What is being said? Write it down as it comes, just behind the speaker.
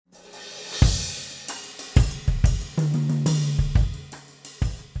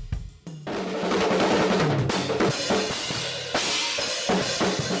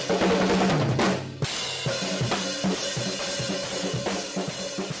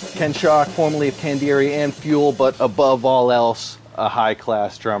Ken Schalk, formerly of Candiria and Fuel, but above all else, a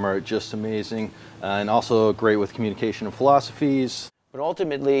high-class drummer, just amazing, and also great with communication and philosophies. But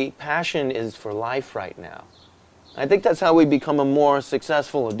ultimately, passion is for life right now. I think that's how we become a more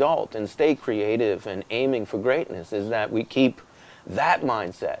successful adult and stay creative and aiming for greatness, is that we keep that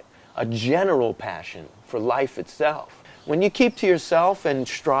mindset, a general passion for life itself. When you keep to yourself and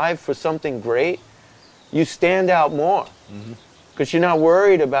strive for something great, you stand out more because you're not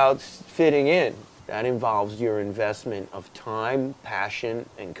worried about fitting in. That involves your investment of time, passion,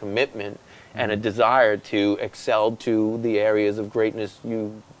 and commitment, and a desire to excel to the areas of greatness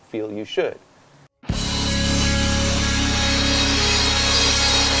you feel you should.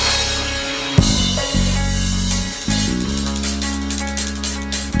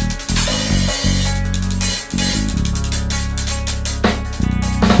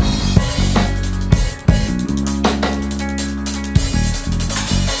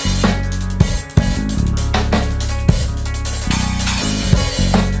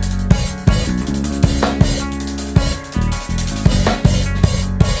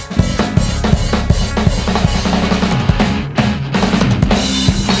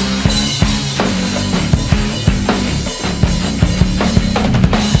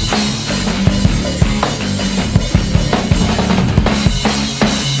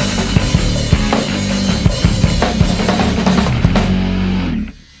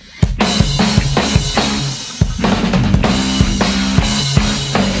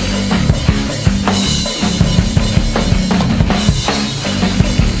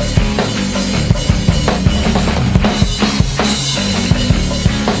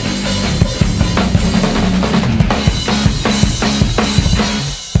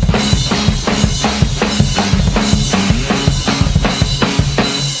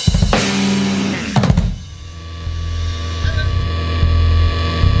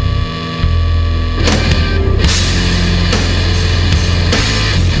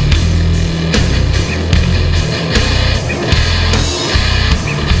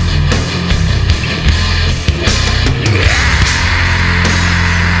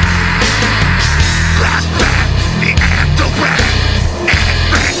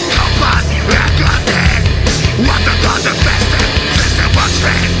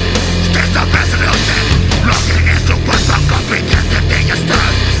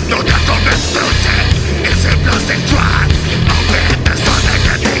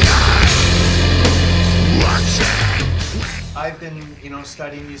 I've been,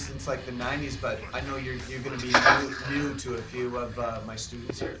 studying you since like the 90s, but I know you're going to be new to a few of my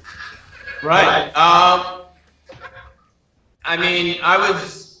students here. Right. I mean, I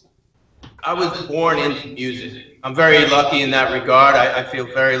was born into music. I'm very lucky in that regard. I feel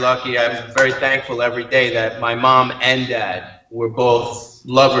very lucky. I'm very thankful every day that my mom and dad were both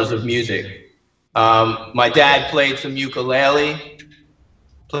lovers of music. My dad played some ukulele,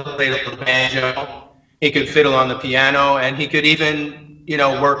 played a little banjo. He could fiddle on the piano, and he could even,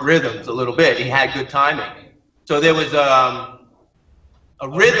 work rhythms a little bit. He had good timing. So there was a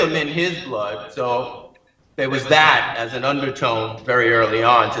rhythm in his blood. So there was that as an undertone very early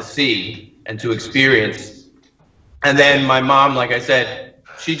on to see and to experience. And then my mom, like I said,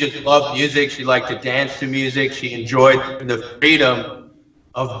 she just loved music. She liked to dance to music. She enjoyed the freedom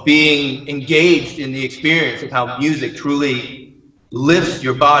of being engaged in the experience of how music truly lifts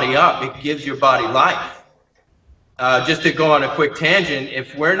your body up. It gives your body life. Just to go on a quick tangent,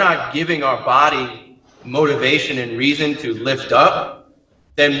 if we're not giving our body motivation and reason to lift up,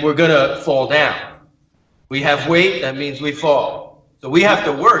 then we're gonna fall down. We have weight, that means we fall. So we have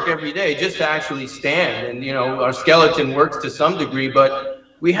to work every day just to actually stand. And our skeleton works to some degree, but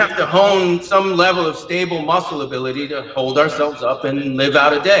we have to hone some level of stable muscle ability to hold ourselves up and live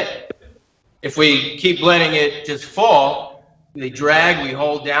out a day. If we keep letting it just fall, we drag, we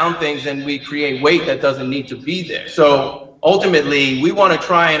hold down things, and we create weight that doesn't need to be there. So ultimately, we want to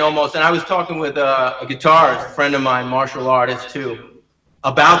try and almost, and I was talking with a guitarist, a friend of mine, martial artist too,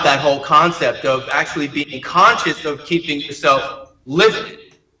 about that whole concept of actually being conscious of keeping yourself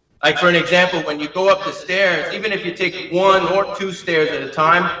lifted. Like for an example, when you go up the stairs, even if you take 1 or 2 stairs at a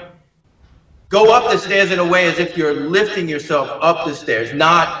time, go up the stairs in a way as if you're lifting yourself up the stairs,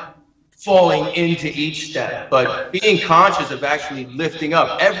 not falling into each step, but being conscious of actually lifting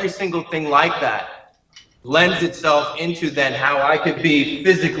up. Every single thing like that lends itself into then how I could be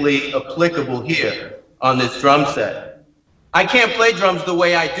physically applicable here on this drum set. I can't play drums the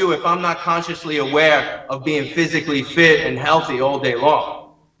way I do if I'm not consciously aware of being physically fit and healthy all day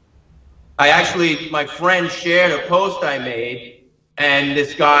long. My friend shared a post I made, and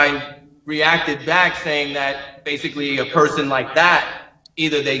this guy reacted back saying that basically a person like that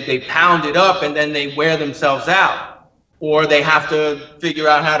either they pound it up and then they wear themselves out, or they have to figure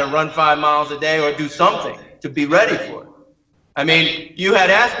out how to run 5 miles a day or do something to be ready for it. I mean, you had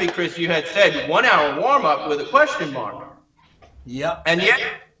asked me, Chris, you had said 1 hour warm up with a question mark. Yep. And yet,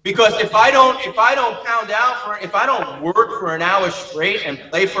 because if I don't pound out if I don't work for an hour straight and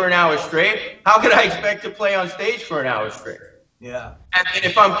play for an hour straight, how could I expect to play on stage for an hour straight? Yeah. And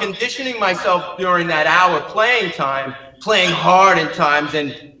if I'm conditioning myself during that hour playing time, playing hard in times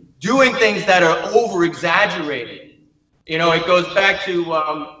and doing things that are over exaggerated, you know, it goes back to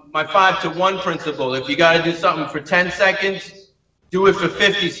my 5 to 1 principle. If you got to do something for 10 seconds, do it for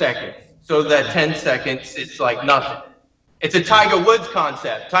 50 seconds. So that 10 seconds, it's like nothing. It's a Tiger Woods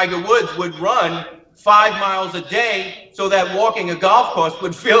concept. Tiger Woods would run 5 miles a day so that walking a golf course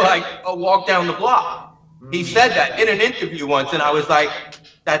would feel like a walk down the block. He said that in an interview once, and I was like,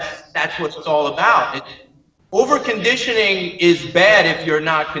 that's what it's all about. Over-conditioning is bad if you're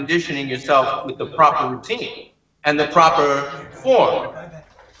not conditioning yourself with the proper routine and the proper form.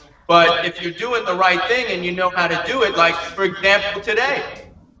 But if you're doing the right thing and you know how to do it, like, for example, today,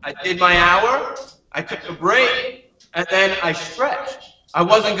 I did my hour, I took a break, and then I stretched. I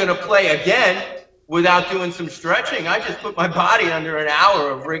wasn't going to play again without doing some stretching. I just put my body under an hour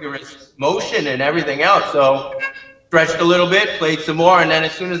of rigorous motion and everything else. So stretched a little bit, played some more, and then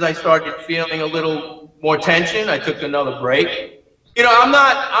as soon as I started feeling a little more tension, I took another break. You know, I'm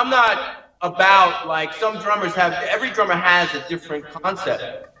not about, like, some drummers have, every drummer has a different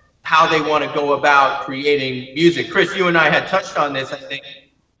concept, how they want to go about creating music. Chris, you and I had touched on this, I think.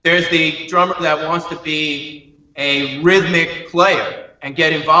 There's the drummer that wants to be a rhythmic player and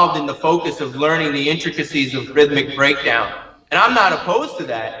get involved in the focus of learning the intricacies of rhythmic breakdown. And I'm not opposed to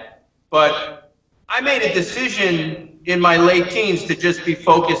that, but I made a decision in my late teens to just be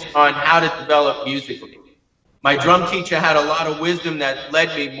focused on how to develop musically. My drum teacher had a lot of wisdom that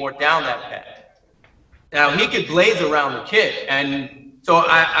led me more down that path. Now, he could blaze around the kit, and so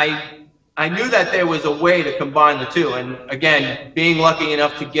I knew that there was a way to combine the two. And again, being lucky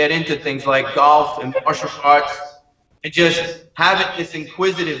enough to get into things like golf and martial arts, and just having this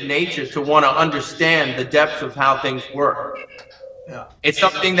inquisitive nature to want to understand the depths of how things work. Yeah. It's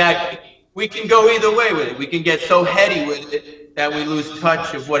something that we can go either way with it. We can get so heady with it that we lose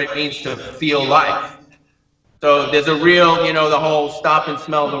touch of what it means to feel life. So there's a real, you know, the whole stop and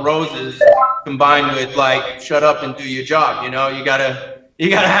smell the roses combined with, like, shut up and do your job. You know, you gotta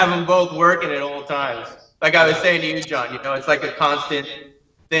have them both working at all times. Like I was saying to you, John, you know, it's like a constant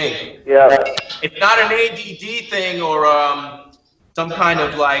thing. Yeah. It's not an ADD thing or some kind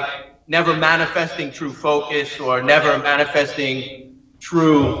of, like, never manifesting true focus or never manifesting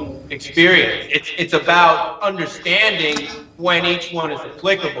true experience. It's about understanding when each one is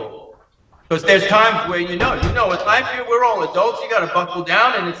applicable. Because there's times where you know, in life here, we're all adults, you got to buckle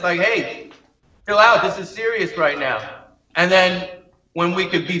down, and it's like, hey, chill out, this is serious right now. And then when we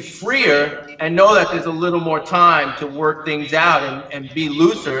could be freer and know that there's a little more time to work things out and be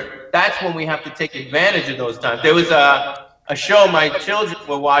looser, that's when we have to take advantage of those times. There was a show my children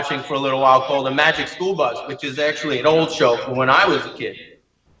were watching for a little while called The Magic School Bus, which is actually an old show from when I was a kid.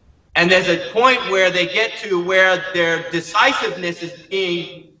 And there's a point where they get to where their decisiveness is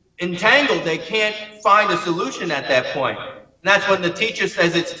being entangled. They can't find a solution at that point. And that's when the teacher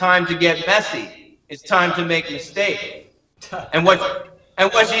says it's time to get messy. It's time to make mistakes. And what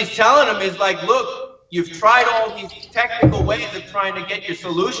she's telling them is, like, look, you've tried all these technical ways of trying to get your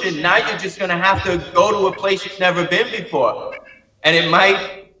solution. Now you're just going to have to go to a place you've never been before. And it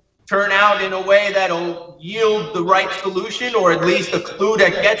might turn out in a way that'll yield the right solution, or at least a clue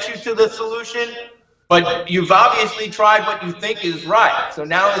that gets you to the solution. But you've obviously tried what you think is right. So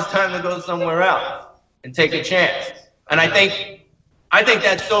now it's time to go somewhere else and take a chance. And I think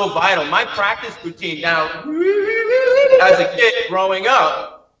that's so vital. My practice routine now, as a kid growing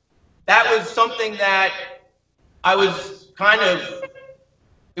up, that was something that I was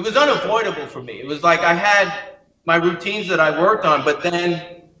it was unavoidable for me. It was like I had my routines that I worked on, but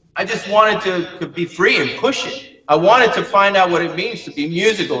then I just wanted to be free and push it. I wanted to find out what it means to be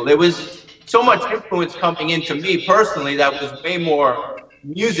musical. There was so much influence coming into me personally that was way more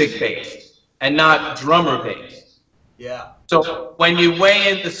music-based and not drummer-based. Yeah. So when you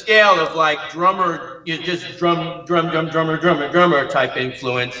weigh in the scale of, like, drummer, you just drummer type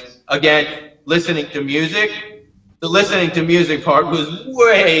influence, again, listening to music, the listening to music part was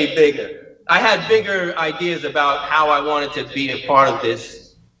way bigger. I had bigger ideas about how I wanted to be a part of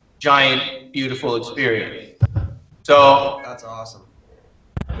this giant, beautiful experience. So that's awesome.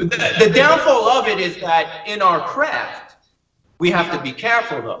 The downfall of it is that in our craft, we have to be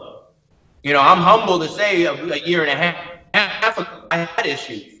careful, though. You know, I'm humble to say a year and a half half ago, I had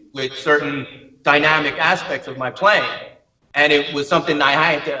issues with certain dynamic aspects of my playing. And it was something I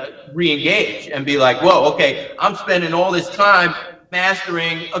had to re-engage and be like, whoa, okay, I'm spending all this time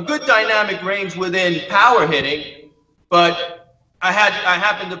mastering a good dynamic range within power hitting, but I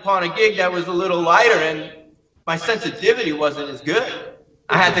happened upon a gig that was a little lighter and my sensitivity wasn't as good.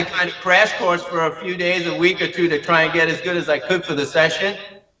 I had to kind of crash course for a few days, a week or two, to try and get as good as I could for the session.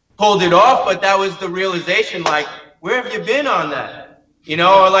 Pulled it off, but that was the realization, like, where have you been on that? You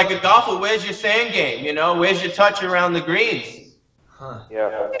know, or like a golfer, where's your sand game? You know, where's your touch around the greens? Huh.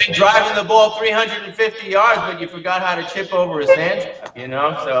 Yeah. You've been driving the ball 350 yards, but you forgot how to chip over a sand trap, you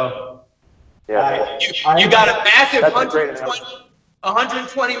know? So Yeah. you got a massive That's a great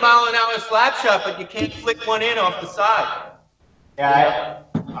 120 mile an hour slap shot, but you can't flick one in off the side. Yeah,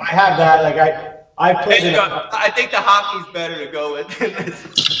 I have that. Like I played in I think the hockey's better to go with.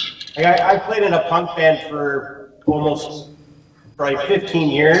 like I played in a punk band for almost like 15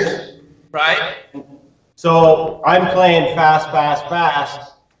 years. Right? So I'm playing fast.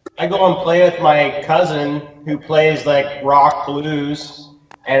 I go and play with my cousin who plays like rock blues,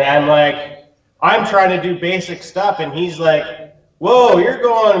 and I'm trying to do basic stuff, and he's like, whoa, you're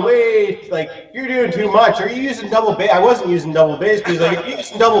going way, like, you're doing too much. Are you using double bass? I wasn't using double bass, but he's like, are you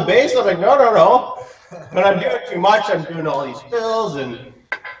using double bass? I'm like, no. But I'm doing too much. I'm doing all these fills and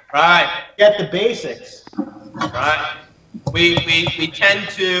Right. get the basics. Right. We tend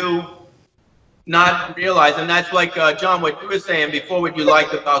to not realize, and that's like, John, what you were saying before, what you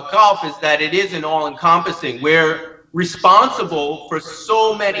liked about golf is that it isn't all-encompassing. We're responsible for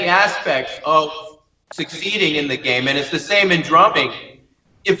so many aspects of succeeding in the game, and it's the same in drumming.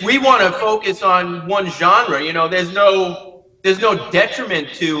 If we want to focus on one genre, you know, there's no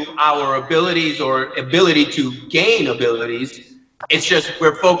detriment to our abilities or ability to gain abilities. It's just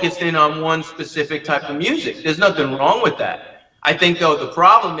we're focused in on one specific type of music. There's nothing wrong with that. I think, though, the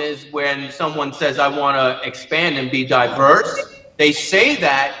problem is when someone says, I want to expand and be diverse, they say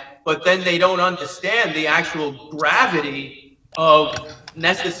that, but then they don't understand the actual gravity of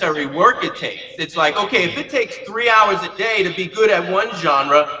necessary work it takes. It's like, okay, if it takes 3 hours a day to be good at one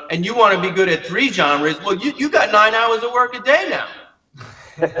genre and you want to be good at 3 genres, well, you got 9 hours of work a day now.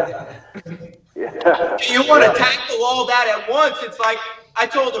 You want to tackle all that at once. It's like, I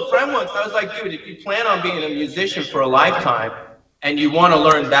told a friend once, I was like, dude, if you plan on being a musician for a lifetime and you want to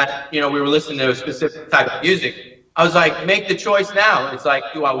learn that, you know, we were listening to a specific type of music, I was like, make the choice now. It's like,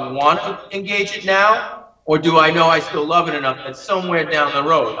 do I want to engage it now? Or do I know I still love it enough that somewhere down the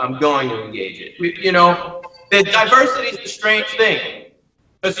road I'm going to engage it? You know, the diversity is a strange thing.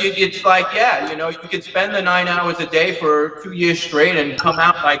 Because it's like, yeah, you know, you could spend the 9 hours a day for 2 years straight and come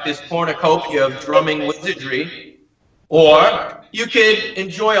out like this cornucopia of drumming wizardry. Or you could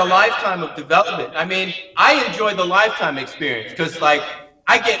enjoy a lifetime of development. I mean, I enjoy the lifetime experience because, like,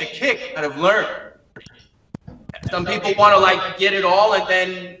 I get a kick out of learning. Some people want to, like, get it all and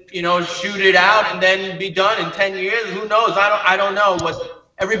then, you know, shoot it out and then be done in 10 years. Who knows? I don't know.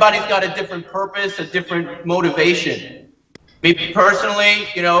 Everybody's got a different purpose, a different motivation. Me personally,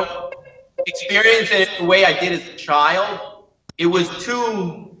 you know, experiencing it the way I did as a child, it was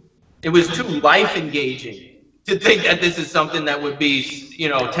too life engaging to think that this is something that would be, you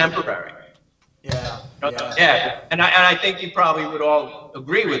know, temporary. Yeah. And I think you probably would all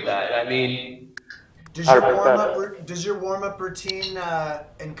agree with that. I mean, does your warm-up routine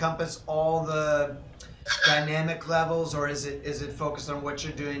encompass all the dynamic levels, or is it focused on what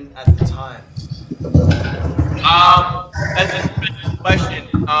you're doing at the time? That's a good question.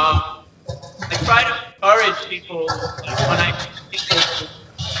 I try to encourage people when I get people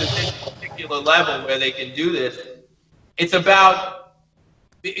to this particular level where they can do this. It's about,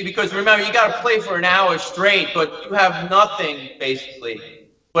 because remember, you got to play for an hour straight, but you have nothing basically.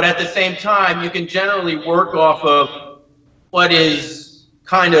 But at the same time, you can generally work off of what is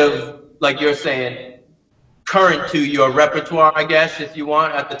kind of, like you're saying, current to your repertoire, I guess, if you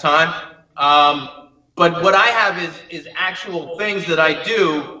want, at the time. But what I have is actual things that I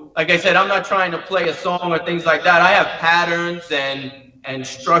do. Like I said, I'm not trying to play a song or things like that. I have patterns and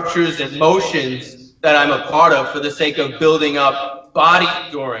structures and motions that I'm a part of for the sake of building up body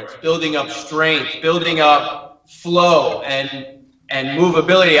endurance, building up strength, building up flow and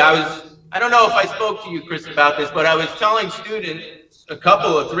movability. I don't know if I spoke to you, Chris, about this, but I was telling students, a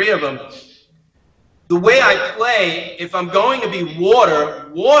couple or 3 of them, the way I play, if I'm going to be water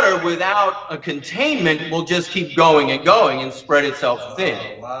without a containment will just keep going and spread itself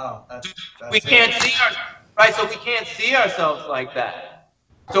thin. Wow. We can't see right? So we can't see ourselves like that.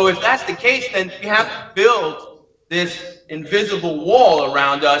 So if that's the case, then we have to build this invisible wall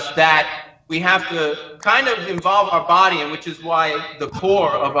around us that we have to kind of involve our body, and which is why the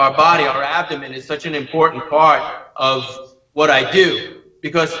core of our body, our abdomen, is such an important part of what I do.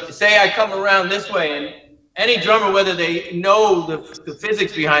 Because say I come around this way, and any drummer, whether they know the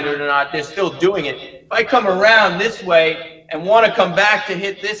physics behind it or not, they're still doing it. If I come around this way and want to come back to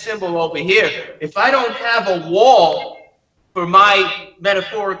hit this cymbal over here, if I don't have a wall for my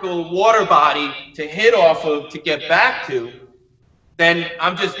metaphorical water body to hit off of to get back to, then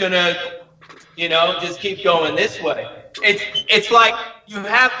I'm just gonna, you know, just keep going this way. It's like you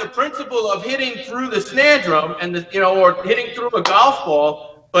have the principle of hitting through the snare drum and the, you know, or hitting through a golf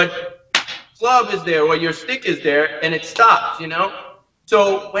ball, but club is there or your stick is there and it stops, you know?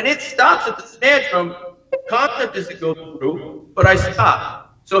 So when it stops at the snare drum, the concept is to go through, but I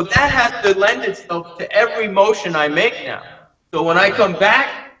stop. So that has to lend itself to every motion I make now. So when I come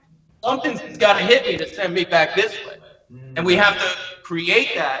back, something's got to hit me to send me back this way. And we have to create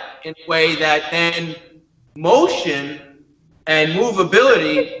that in a way that then motion and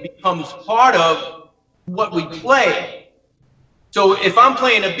movability becomes part of what we play. So if I'm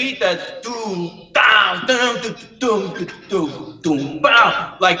playing a beat that's doom, down, doom, doom, doom, doom,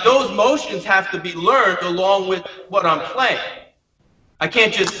 bow, like those motions have to be learned along with what I'm playing. I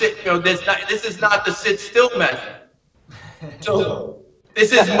can't just sit, you know, this is not the sit still method. So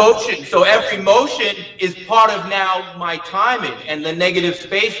this is motion. So every motion is part of now my timing and the negative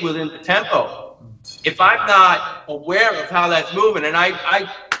space within the tempo. If I'm not aware of how that's moving, and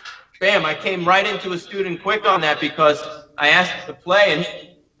bam, I came right into a student quick on that because I asked him to play and,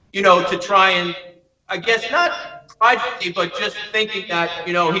 you know, to try and, I guess not pridefully, but just thinking that,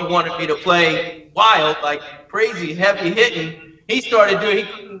 you know, he wanted me to play wild, like crazy, heavy hitting. He started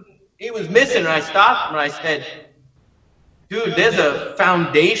doing, he was missing, and I stopped him and I said, dude, there's a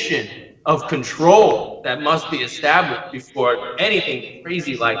foundation of control that must be established before anything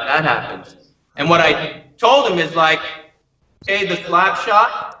crazy like that happens. And what I told him is like, okay, the slap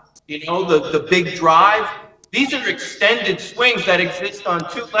shot, you know, the big drive, these are extended swings that exist on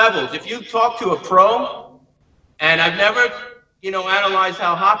two levels. If you talk to a pro, and I've never, you know, analyzed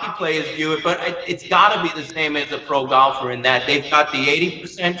how hockey players view it, but it's got to be the same as a pro golfer in that they've got the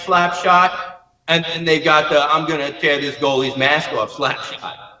 80% slap shot, and then they've got the I'm going to tear this goalie's mask off slap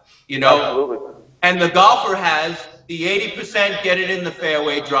shot, you know? Absolutely. And the golfer has the 80% get it in the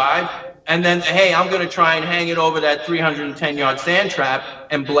fairway drive, and then, hey, I'm going to try and hang it over that 310-yard sand trap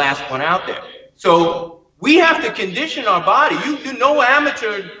and blast one out there. So we have to condition our body. No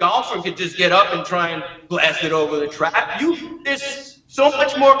amateur golfer could just get up and try and blast it over the trap. There's so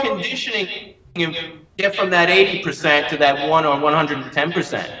much more conditioning you get from that 80% to that 1 or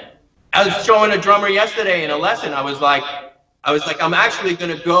 110%. I was showing a drummer yesterday in a lesson. I was like, I'm actually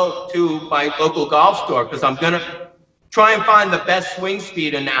going to go to my local golf store because I'm going to try and find the best swing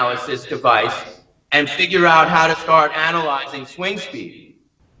speed analysis device and figure out how to start analyzing swing speed.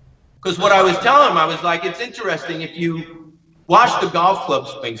 Because what I was telling him, I was like, it's interesting if you watch the golf club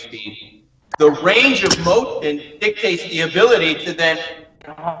swing speed, the range of motion dictates the ability to then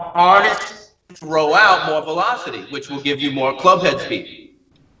harness, throw out more velocity, which will give you more club head speed,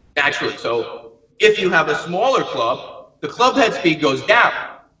 naturally. So if you have a smaller club, the club head speed goes down.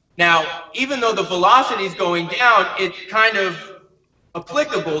 Now, even though the velocity is going down, it's kind of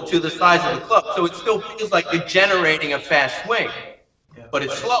applicable to the size of the club. So it still feels like you're generating a fast swing, but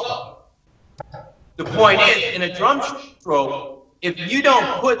it's slow. The point is, in a drum stroke, if you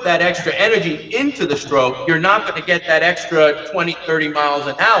don't put that extra energy into the stroke, you're not going to get that extra 20, 30 miles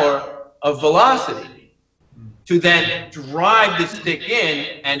an hour of velocity to then drive the stick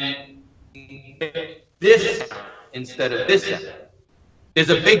in and this sound instead of this sound. There's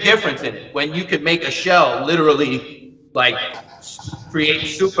a big difference in it. When you can make a shell literally like create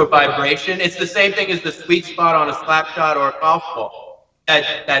super vibration, it's the same thing as the sweet spot on a slap shot or a golf ball.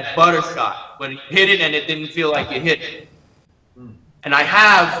 That butter shot, when you hit it and it didn't feel like you hit it. And I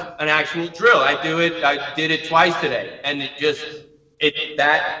have an actual drill. I did it twice today, and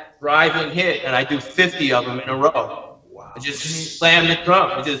that driving hit, and I do 50 of them in a row. Wow. I just slam the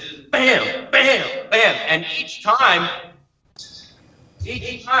drum, it just bam, bam, bam, and each time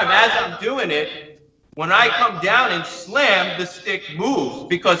as I'm doing it, when I come down and slam, the stick moves.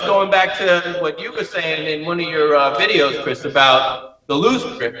 Because going back to what you were saying in one of your videos, Chris, about the loose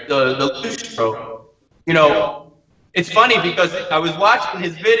grip, the loose stroke. You know, it's funny because I was watching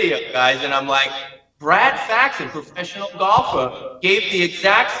his video, guys, and I'm like, Brad Faxon, professional golfer, gave the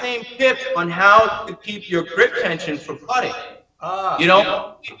exact same tips on how to keep your grip tension for putting. You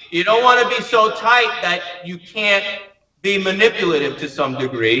know, you don't want to be so tight that you can't be manipulative to some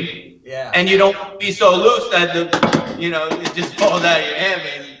degree. Yeah. And you don't be so loose that you just falls out of your hand,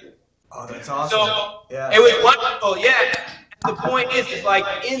 man. Oh, that's awesome. So yeah. it was wonderful, yeah. The point is like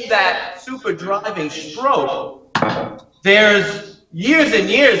in that super driving stroke, there's years and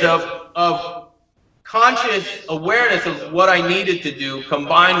years of conscious awareness of what I needed to do,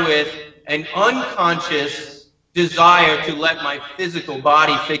 combined with an unconscious desire to let my physical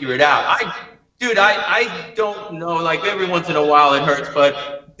body figure it out. I don't know, like every once in a while it hurts,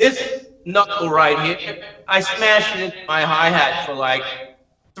 but this knuckle right here, I smashed it into my hi-hat for like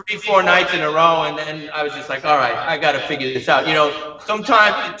 3-4 nights in a row, and then I was just like, all right, I got to figure this out. You know,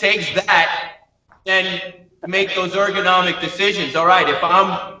 sometimes it takes that, then make those ergonomic decisions. All right, if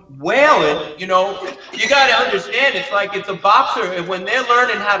I'm wailing, you know, you got to understand, it's like it's a boxer, and when they're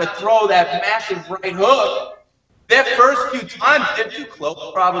learning how to throw that massive right hook, their first few times, they're too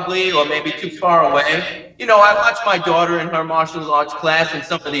close probably, or maybe too far away. You know, I watch my daughter in her martial arts class and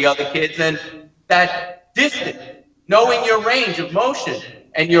some of the other kids, and that distance, knowing your range of motion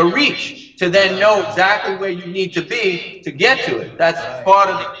and your reach to then know exactly where you need to be to get to it. That's part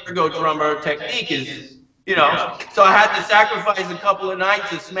of the ERGO-DRUMMER technique is, you know, so I had to sacrifice a couple of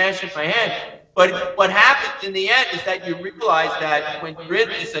nights of smashing my hand. But what happens in the end is that you realize that when you're in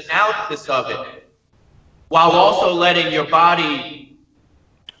this analysis of it, while also letting your body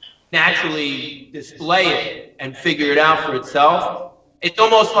naturally display it and figure it out for itself, it's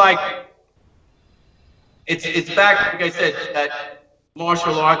almost like, it's back, like I said, that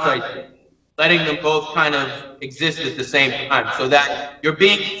martial arts, like letting them both kind of exist at the same time, so that you're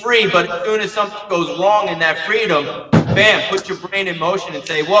being free, but as soon as something goes wrong in that freedom, bam, put your brain in motion and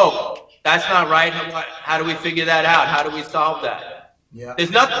say, whoa, that's not right. How do we figure that out? How do we solve that? Yeah.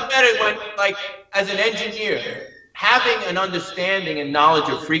 There's nothing better when, like, as an engineer, having an understanding and knowledge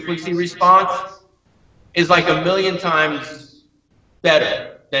of frequency response is like 1,000,000 times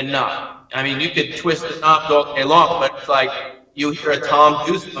better than not. I mean, you could twist the knobs all day long, but it's like you hear a tom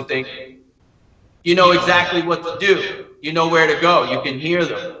do something, you know exactly what to do. You know where to go. You can hear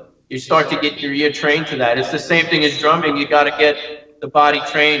them. You start to get your ear trained to that. It's the same thing as drumming. You got to get the body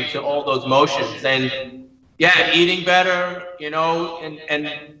trained to all those motions. And yeah, eating better, you know,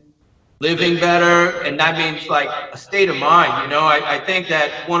 and living better, and that means like a state of mind, you know. I think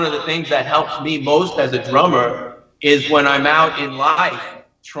that one of the things that helps me most as a drummer is when I'm out in life,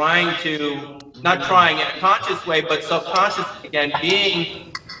 trying to, not trying in a conscious way, but subconsciously, again,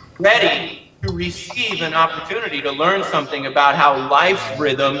 being ready to receive an opportunity to learn something about how life's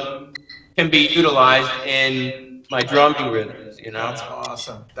rhythm can be utilized in my drumming rhythms, you know? That's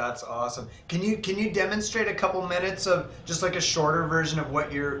awesome. That's awesome. Can you demonstrate a couple minutes of just like a shorter version of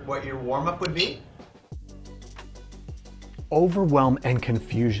what your warm-up would be? Overwhelm and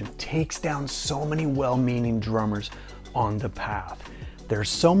confusion takes down so many well-meaning drummers on the path. There's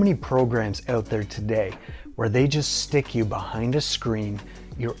so many programs out there today where they just stick you behind a screen,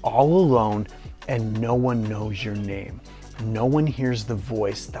 you're all alone, and no one knows your name. No one hears the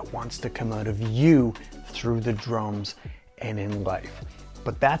voice that wants to come out of you through the drums and in life.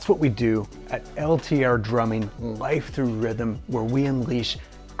 But that's what we do at LTR Drumming, Life Through Rhythm, where we unleash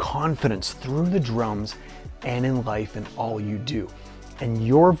confidence through the drums and in life in all you do. And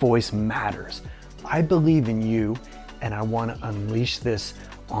your voice matters. I believe in you, and I want to unleash this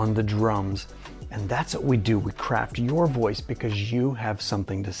on the drums. And that's what we do. We craft your voice because you have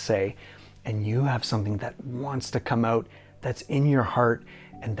something to say, and you have something that wants to come out, that's in your heart,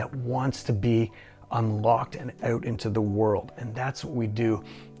 and that wants to be unlocked and out into the world. And that's what we do.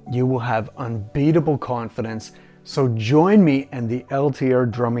 You will have unbeatable confidence. So join me and the LTR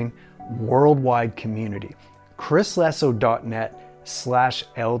Drumming worldwide community.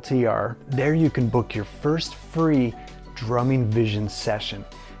 chrislesso.net/LTR. There you can book your first free drumming vision session.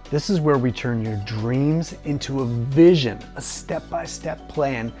 This is where we turn your dreams into a vision, a step-by-step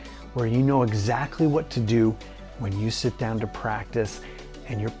plan where you know exactly what to do when you sit down to practice,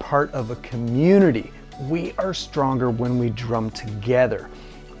 and you're part of a community. We are stronger when we drum together.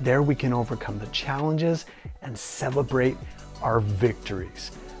 There we can overcome the challenges and celebrate our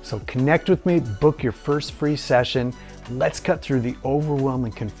victories. So connect with me, book your first free session. Let's cut through the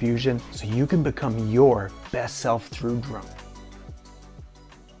overwhelming confusion so you can become your best self through drumming.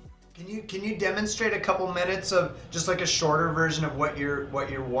 Can you demonstrate a couple minutes of just like a shorter version of what your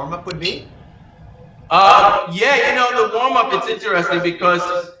warm-up would be? Yeah, you know, the warm-up, it's interesting because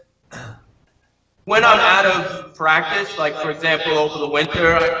when I'm out of practice, like for example, over the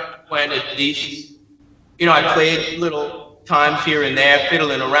winter, I went at least, you know, I played little times here and there,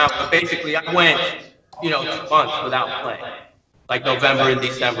 fiddling around, but basically I went, you know, 2 months without playing, like November and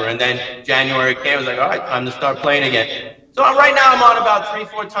December, and then January came, I was like, all right, time to start playing again. So right now I'm on about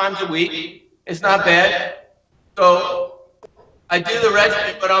 3-4 times a week. It's not bad. So I do the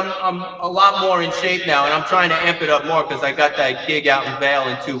regimen, but I'm a lot more in shape now, and I'm trying to amp it up more because I got that gig out in Vail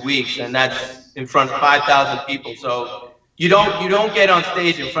in 2 weeks, and that's in front of 5,000 people. So you don't get on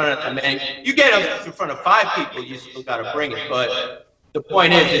stage in front of them, and you get in front of 5 people, you still got to bring it. But the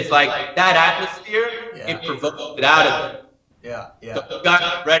point is, it's like that atmosphere, it provokes it out of it. Yeah. So you got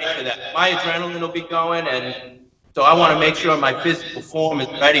to be ready for that. My adrenaline will be going, and so I want to make sure my physical form is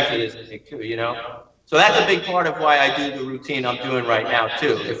ready for this thing too, you know? So that's a big part of why I do the routine I'm doing right now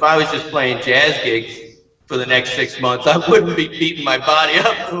too. If I was just playing jazz gigs for the next 6 months, I wouldn't be beating my body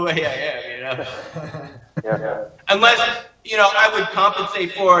up the way I am, you know? Unless, you know, I would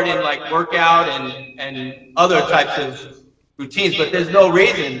compensate for it in like workout and other types of routines, but there's no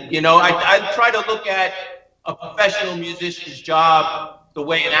reason, you know? I try to look at a professional musician's job the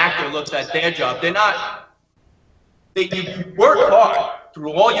way an actor looks at their job. You work hard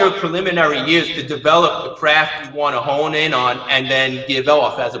through all your preliminary years to develop the craft you want to hone in on and then give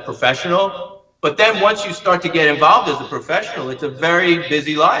off as a professional. But then once you start to get involved as a professional, it's a very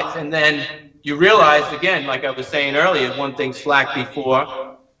busy life. And then you realize, again, like I was saying earlier, one thing slack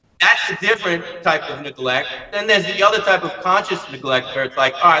before, that's a different type of neglect. Then there's the other type of conscious neglect where it's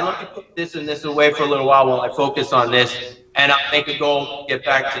like, all right, let me put this and this away for a little while I focus on this, and I'll make a goal, get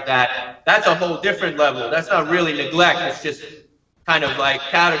back to that. That's a whole different level. That's not really neglect. It's just kind of like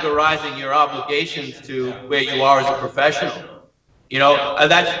categorizing your obligations to where you are as a professional. You know,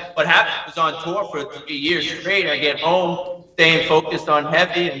 that's what happened. I was on tour for 3 years straight. I get home, staying focused on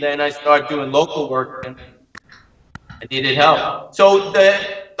heavy, and then I start doing local work, and I needed help. So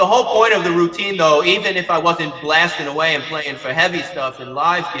the whole point of the routine, though, even if I wasn't blasting away and playing for heavy stuff and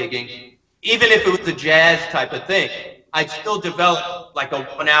live gigging, even if it was a jazz type of thing, I'd still develop like a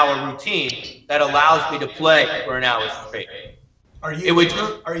 1 hour routine that allows me to play for an hour straight. Are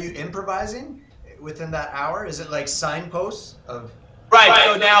you improvising within that hour? Is it like signposts of? Right.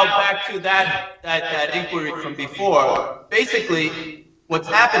 So now back to that inquiry from before. Basically, what's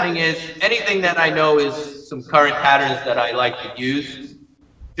happening is anything that I know is some current patterns that I like to use,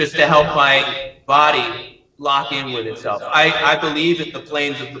 just to help my body lock in with itself. I believe in the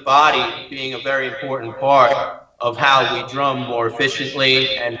planes of the body being a very important part of how we drum more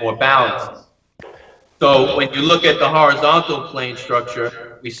efficiently and more balanced. So when you look at the horizontal plane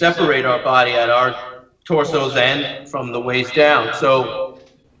structure, we separate our body at our torso's end from the waist down. So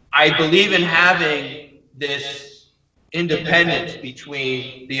I believe in having this independence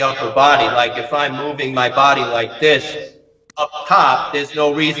between the upper body. Like if I'm moving my body like this, up top, there's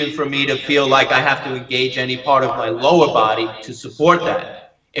no reason for me to feel like I have to engage any part of my lower body to support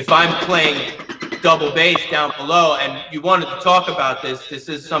that. If I'm playing double bass down below, and you wanted to talk about this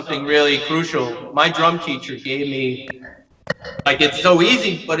is something really crucial. My drum teacher gave me, like, it's so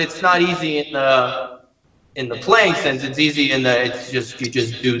easy, but it's not easy in the playing sense. It's easy in the, it's just, you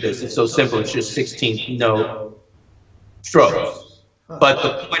just do this. It's so simple. It's just 16 note strokes. But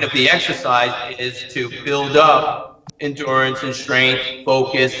the point of the exercise is to build up endurance and strength,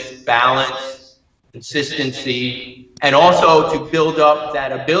 focus, balance, consistency, and also to build up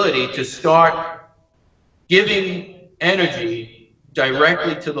that ability to start giving energy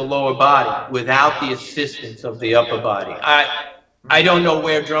directly to the lower body without the assistance of the upper body. I don't know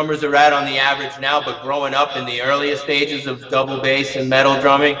where drummers are at on the average now, but growing up in the earliest stages of double bass and metal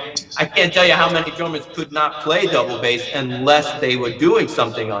drumming, I can't tell you how many drummers could not play double bass unless they were doing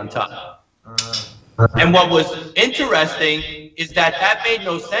something on top. And what was interesting is that made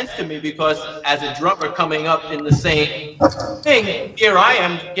no sense to me, because as a drummer coming up in the same thing, here I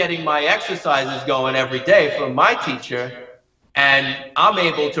am getting my exercises going every day from my teacher, and I'm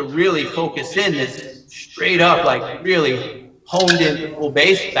able to really focus in this straight up, like really honed in full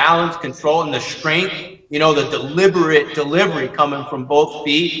bass, balance, control, and the strength, you know, the deliberate delivery coming from both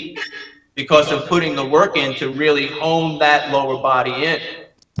feet because of putting the work in to really hone that lower body in.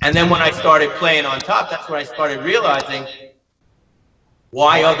 And then when I started playing on top, that's when I started realizing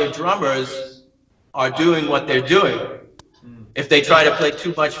why other drummers are doing what they're doing. If they try to play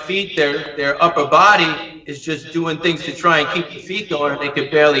too much feet, their upper body is just doing things to try and keep the feet going, and they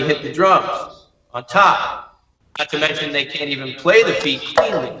could barely hit the drums on top. Not to mention they can't even play the feet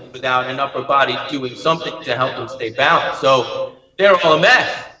cleanly without an upper body doing something to help them stay balanced. So they're all a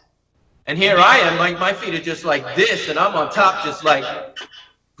mess. And here I am, like my feet are just like this, and I'm on top just like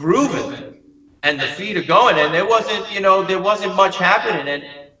grooving, and the feet are going, and there wasn't much happening. And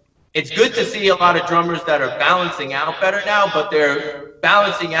it's good to see a lot of drummers that are balancing out better now, but they're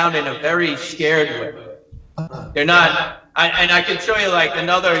balancing out in a very scared way. They're not, and I can show you like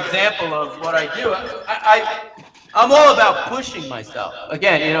another example of what I do. I'm all about pushing myself.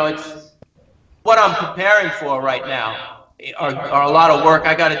 Again, you know, it's what I'm preparing for right now are a lot of work.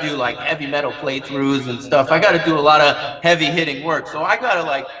 I got to do like heavy metal playthroughs and stuff. I got to do a lot of heavy hitting work. So I got to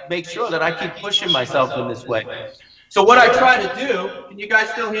like make sure that I keep pushing myself in this way. So what I try to do, can you guys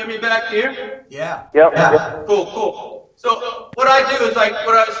still hear me back here? Yeah. Yep. Yeah. Cool. So what I do is like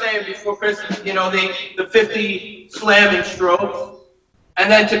what I was saying before, Chris, you know, the 50 slamming strokes. And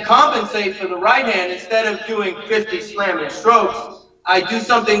then to compensate for the right hand, instead of doing 50 slamming strokes, I do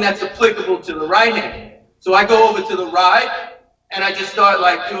something that's applicable to the right hand. So I go over to the right, and I just start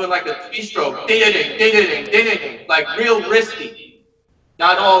like doing like a 3-stroke, ding-a-ding, ding-a-ding, ding-a-ding, like real risky.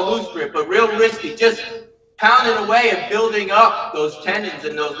 Not all loose grip, but real risky. Just pounding away and building up those tendons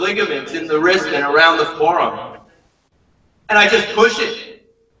and those ligaments in the wrist and around the forearm. And I just push it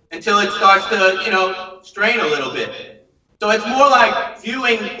until it starts to, you know, strain a little bit. So it's more like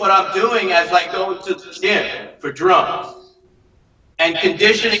viewing what I'm doing as like going to the gym for drums. And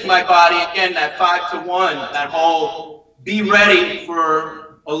conditioning my body, again, that 5-to-1, that whole be ready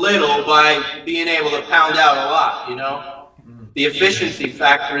for a little by being able to pound out a lot, you know? The efficiency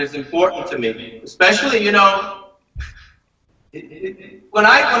factor is important to me, especially, you know,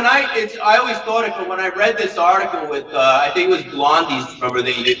 I always thought it, but when I read this article with, I think it was Blondie's drummer,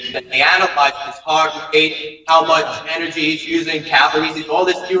 they analyzed his heart rate, how much energy he's using, calories, all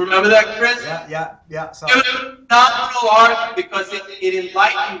this. Do you remember that, Chris? Yeah. So. It was a phenomenal article because it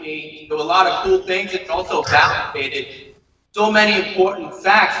enlightened me to a lot of cool things. It also validated so many important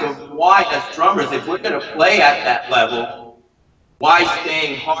facts of why, as drummers, if we're going to play at that level, why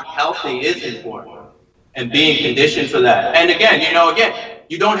staying heart healthy is important. And being conditioned for that. And again,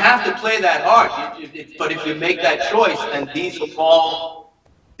 you don't have to play that hard, but if you make that choice, then these are all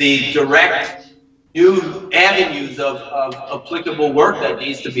the direct new avenues of applicable work that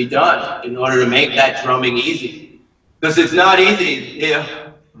needs to be done in order to make that drumming easy. Because it's not easy.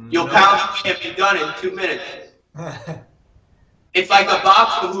 You'll pound it and be done in 2 minutes. It's like a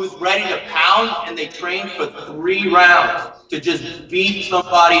boxer who's ready to pound and they train for 3 rounds to just beat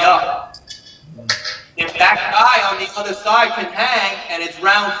somebody up. If that guy on the other side can hang and it's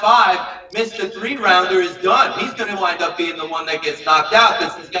round 5, Mr. 3-rounder is done. He's going to wind up being the one that gets knocked out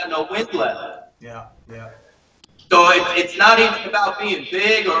because he's got no wind left. Yeah. So it's not even about being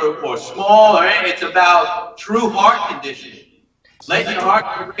big or small, or anything. It's about true heart conditioning. Letting your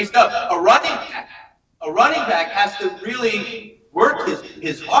heart be raised up. A running back has to really work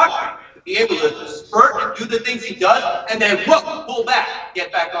his heart rate to be able to spurt and do the things he does, and then pull back,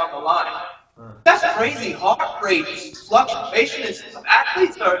 get back on the line. That's crazy heart rate fluctuation.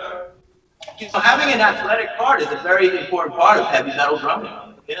 Athletes are, having an athletic heart is a very important part of heavy metal drumming.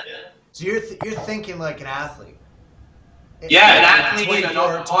 Yeah. So you're thinking like an athlete. Yeah, an athlete, an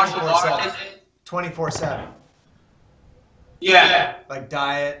martial artist. 24/7. Yeah. Like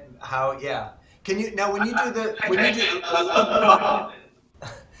diet, Can you now when you do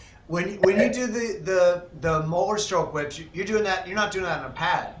the molar stroke whips, you're doing that. You're not doing that on a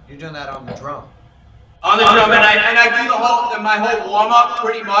pad. You're doing that on the drum. On the drum, and I do my whole warm up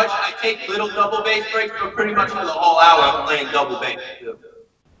pretty much. I take little double bass breaks, but pretty much for the whole hour I'm playing double bass.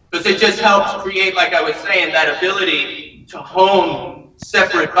 Because it just helps create, like I was saying, that ability to hone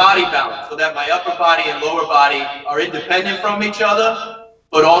separate body balance, so that my upper body and lower body are independent from each other,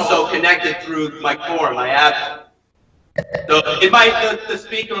 but also connected through my core, my abs. So it might, the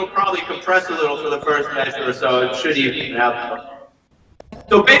speaker will probably compress a little for the first measure or so. It should even out.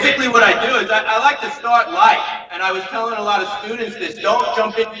 So basically what I do is I like to start light. And I was telling a lot of students this, don't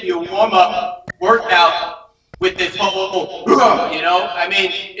jump into your warm-up workout with this whole, I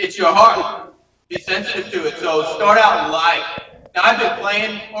mean, it's your heart. Be sensitive to it. So start out light. Now I've been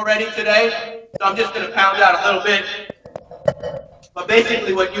playing already today, so I'm just going to pound out a little bit. But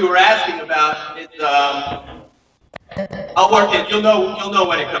basically what you were asking about is, I'll work it. You'll know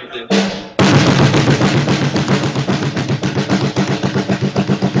when it comes in.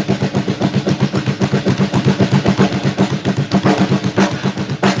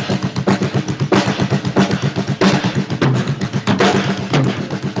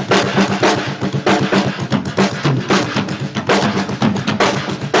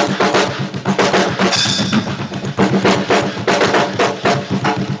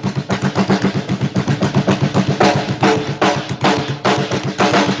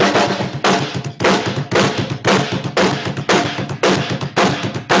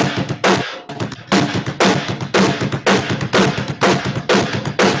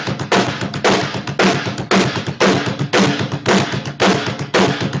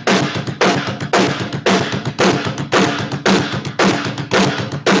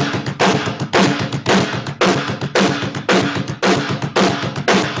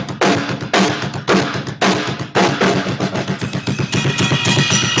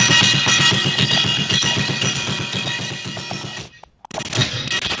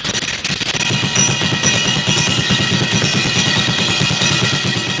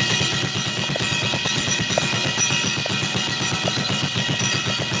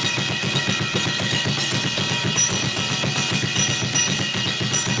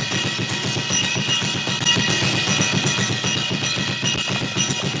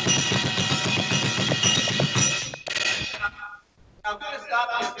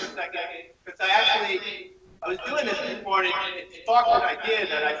 idea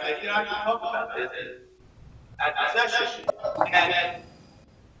that I said, I can talk about this at the session. And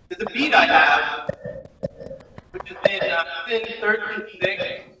there's a beat I have, which is in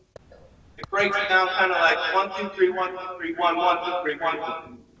 13/6. It breaks down kind of like 1, 2, 3, 1, 2, 3, 1, 1, 2, 3, 1,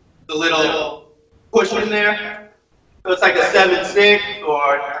 2. The little push in there. So it's like a 7/6,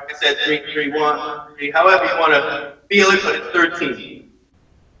 or like I said, 3, 3, 1, 3, however you want to feel it, but it's 13.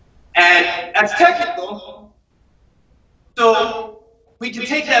 And that's technical. So we can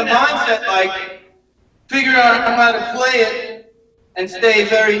take that mindset, like figure out how to play it and stay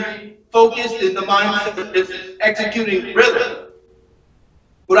very focused in the mindset of just executing rhythm.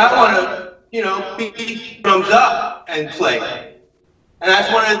 But I want to, beat drums up and play. And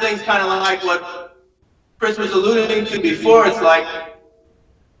that's one of the things, kind of like what Chris was alluding to before. It's like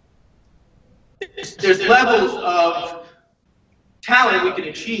there's levels of talent we can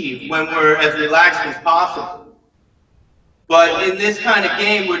achieve when we're as relaxed as possible. But in this kind of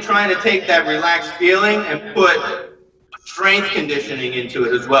game, we're trying to take that relaxed feeling and put strength conditioning into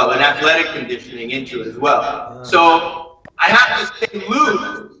it as well, and athletic conditioning into it as well. So I have to stay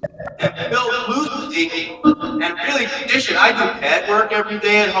loose and build loosely and really condition. I do pad work every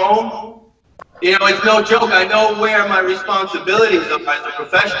day at home. It's no joke. I know where my responsibilities are as a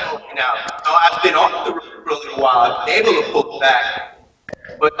professional now. So I've been off the road for a little while. I've been able to pull back.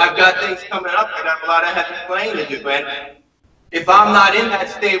 But I've got things coming up. I got a lot of heavy playing to do. And if I'm not in that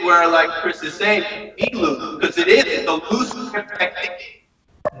state where, like Chris is saying, be loose, because it's a loose technique.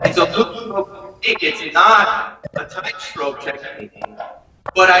 It's a loose stroke technique. It's not a tight stroke technique.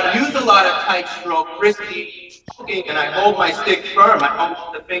 But I use a lot of tight stroke, risky stroking, and I hold my stick firm. I don't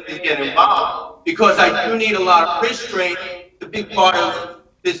want the fingers get involved, because I do need a lot of wrist strength to be part of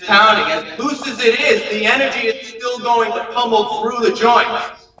this pounding. As loose as it is, the energy is still going to pummel through the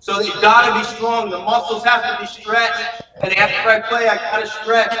joints. So they've got to be strong. The muscles have to be stretched. And after I play, I got to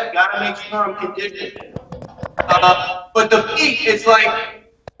stretch. I got to make sure I'm conditioned. But the beat, it's like,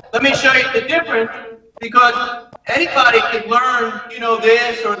 let me show you the difference, because anybody can learn,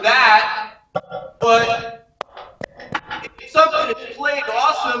 this or that, but if something is played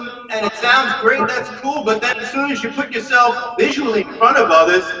awesome and it sounds great, that's cool, but then as soon as you put yourself visually in front of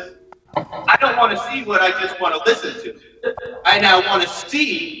others, I don't want to see what I just want to listen to. I now want to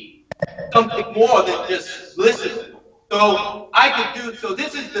see something more than just listen. So so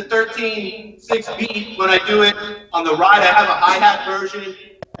this is the 13/6 beat. When I do it on the ride, I have a hi-hat version,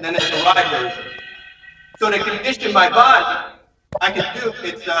 and then there's a ride version. So to condition my body, I can do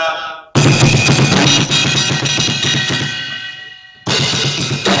it's So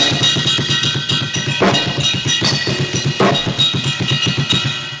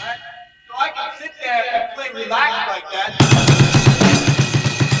I can sit there and play relaxed like that.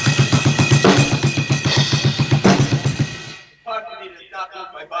 It's hard for me to not move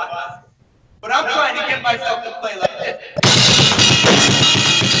my body. But I'm trying to get myself to play like this.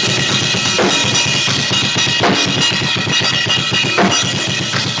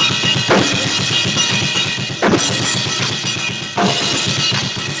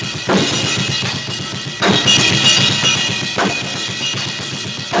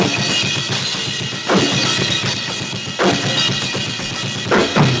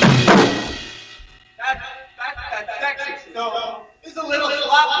 So it's a little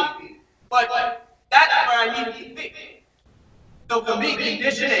sloppy, but that's where I need to be. So for me,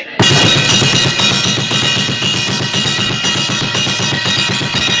 conditioning.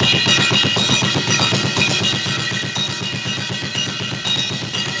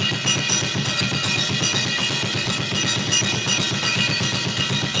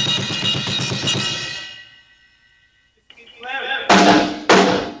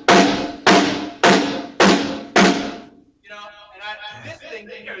 This thing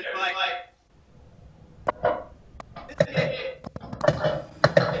here is like, this is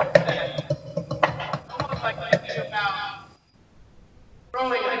almost like thinking about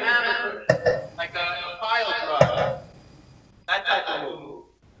throwing a hammer, like a pile drive, that type of move.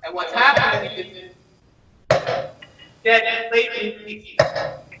 And what's happening is that lately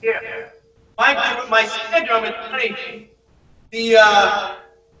here, my snare drum is playing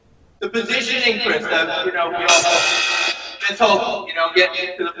the positioning, Chris, that we all this whole, get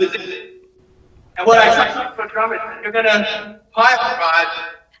into the position. And what I try to do for drummers, you're gonna pile drive.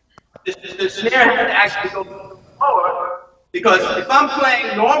 The snare has to actually go lower, because if I'm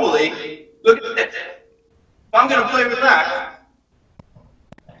playing normally, look at this. If I'm gonna play relaxed,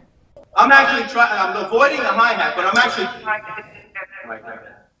 I'm avoiding the hi-hat, but I'm actually trying to hit the snare like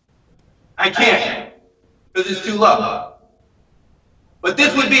that. I can't, because it's too low. But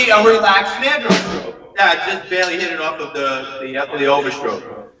this would be a relaxed snare drum stroke. Yeah, I just barely hit it off of the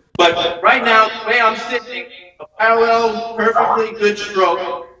overstroke. But right now, the way I'm sitting, a parallel, perfectly good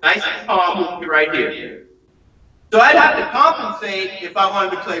stroke, nice and calm, would be right here. So I'd have to compensate if I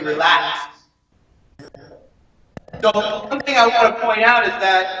wanted to play relaxed. So one thing I want to point out is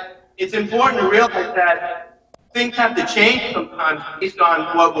that it's important to realize that things have to change sometimes based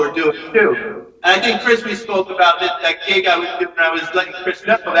on what we're doing too. And I think Chris, we spoke about this, that gig I was doing, I was letting Chris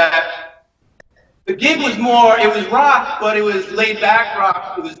know that the gig was more, it was rock, but it was laid back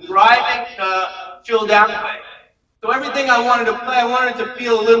rock. It was driving, chilled out way. So everything I wanted to play, I wanted to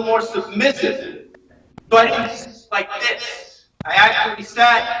feel a little more submissive. So I didn't like this. I actually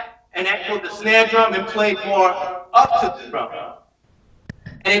sat and echoed the snare drum and played more up to the drum.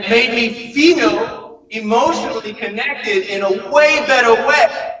 And it made me feel emotionally connected in a way better way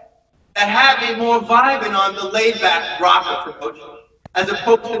that had me more vibing on the laid-back rock approach, as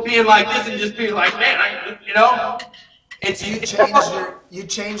opposed to being like this and just being like, man, you know? You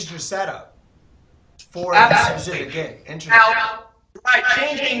changed your setup for a specific gig. Interesting. Now, right,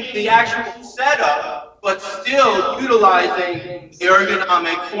 changing the actual setup, but still utilizing the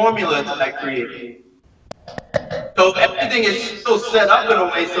ergonomic formula that I created. So everything is still set up in a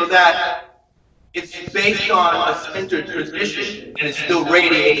way so that it's based on a centered position and it still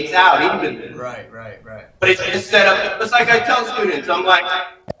radiates out evenly. Right. But it's just set up, just like I tell students, I'm like,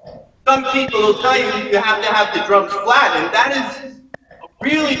 some people will tell you you have to have the drums flat, and that is a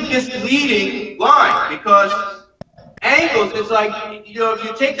really misleading line, because angles, it's like, you know, if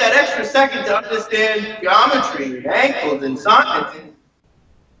you take that extra second to understand geometry and angles and science,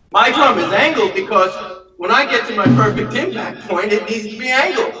 my drum is angled because when I get to my perfect impact point, it needs to be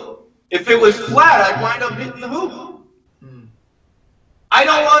angled. If it was flat, I'd wind up hitting the hoop. I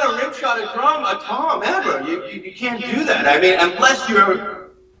don't want to rim shot a drum, a tom, ever. You can't do that. I mean, unless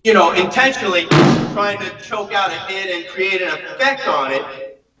you're, you know, intentionally trying to choke out a hit and create an effect on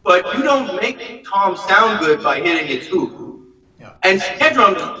it. But you don't make tom sound good by hitting its hoop. Yeah. And snare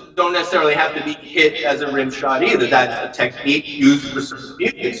drums don't necessarily have to be hit as a rim shot either. That's a technique used for certain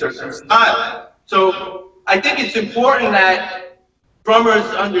music, certain style. So I think it's important that drummers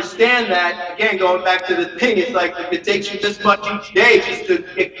understand that, again, going back to the thing, it's like if it takes you this much each day just to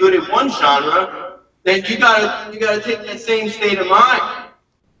get good at one genre, then you gotta take that same state of mind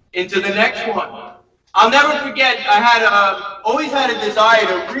into the next one. I'll never forget, I had always had a desire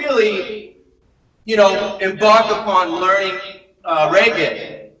to really, you know, embark upon learning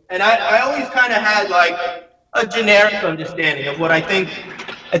reggae. And I always kind of had like a generic understanding of what I think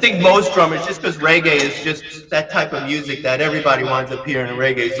most drummers, just because reggae is just that type of music that everybody winds up hearing a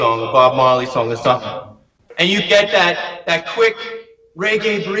reggae song, a Bob Marley song or something. And you get that quick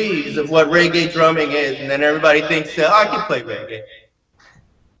reggae breeze of what reggae drumming is, and then everybody thinks, oh, I can play reggae.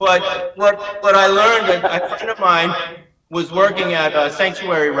 But what I learned, a friend of mine was working at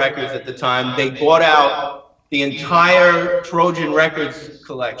Sanctuary Records at the time. They bought out the entire Trojan Records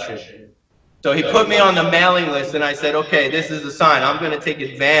collection. So he put me on the mailing list, and I said, okay, this is a sign. I'm going to take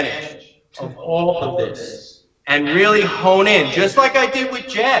advantage of all of this and really hone in, just like I did with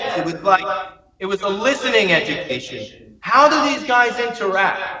jazz. It was a listening education. How do these guys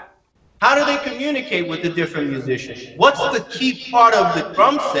interact? How do they communicate with the different musicians? What's the key part of the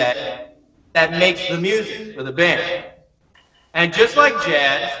drum set that makes the music for the band? And just like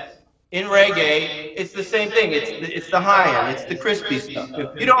jazz, in reggae, it's the same thing. It's the high end. It's the crispy stuff.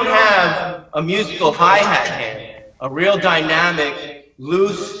 If you don't have a musical hi-hat hand, a real dynamic,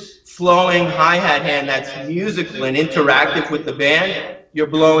 loose, flowing hi-hat hand that's musical and interactive with the band, you're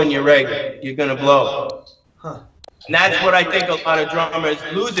blowing your reggae. You're going to blow. And that's what I think a lot of drummers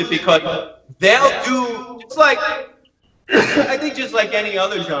lose it, because they'll do, it's like, I think just like any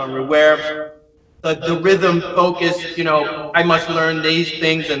other genre where the rhythm focused, you know, I must learn these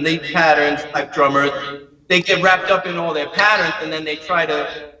things and these patterns type drummers, they get wrapped up in all their patterns, and then they try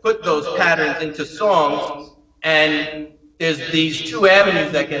to put those patterns into songs, and there's these two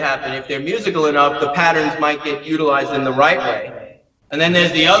avenues that can happen. If they're musical enough, the patterns might get utilized in the right way. And then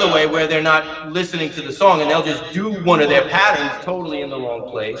there's the other way where they're not listening to the song and they'll just do one of their patterns totally in the wrong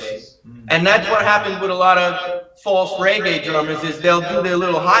place. And that's what happens with a lot of false reggae drummers, is they'll do their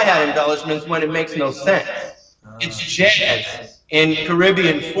little hi-hat embellishments when it makes no sense. It's jazz in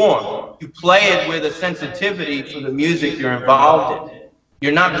Caribbean form. You play it with a sensitivity for the music you're involved in.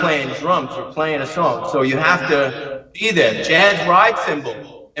 You're not playing drums, you're playing a song. So you have to be there. Jazz ride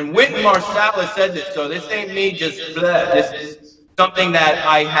cymbal. And Wynton Marsalis said this, so this ain't me just blah. This is something that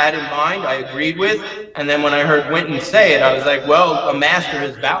I had in mind, I agreed with. And then when I heard Wynton say it, I was like, well, a master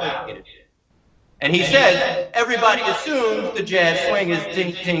has validated it. And he says, everybody assumes the jazz swing is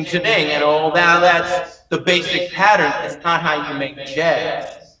ding, ding, ding, and all that. That's the basic pattern. That's not how you make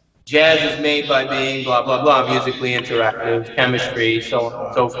jazz. Jazz is made by being blah, blah, blah, musically interactive, chemistry, so on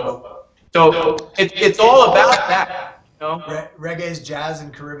and so forth. So it's all about that. You know? Reggae's jazz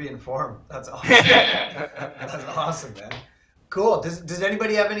in Caribbean form. That's awesome. That's awesome, man. Cool. Does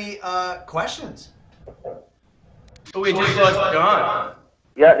anybody have any questions? We just lost John.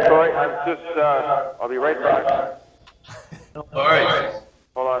 Yeah, Troy, I'm just, I'll be right back. All right.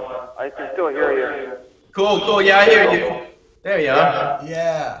 Hold on. I can still hear you. Cool. Yeah, I hear you. There you are.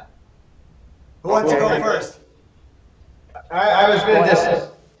 Yeah. Who wants to go first? I was going to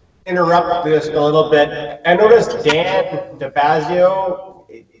just interrupt this a little bit. I noticed Dan DeBazio,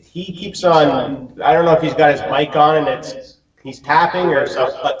 he keeps on, I don't know if he's got his mic on and he's tapping or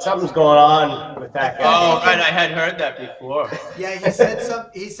something, but something's going on with that guy. Oh, right, I had heard that before. Yeah,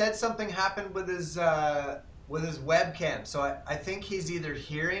 he said something happened with his webcam. So I think he's either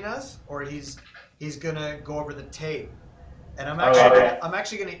hearing us or he's gonna go over the tape. And I'm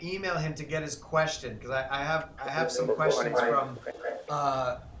actually gonna email him to get his question because I have some questions from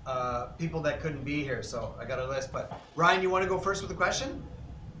people that couldn't be here. So I got a list. But Ryan, you want to go first with the question?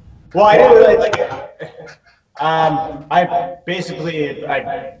 Well, I didn't really like it. I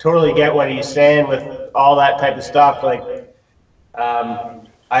totally get what he's saying with all that type of stuff. Like,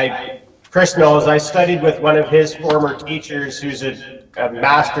 Chris knows I studied with one of his former teachers who's a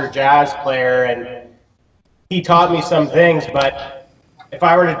master jazz player, and he taught me some things, but if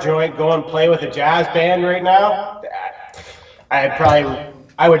I were to go and play with a jazz band right now,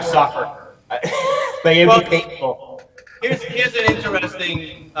 I would suffer. Like, it'd be painful. Here's an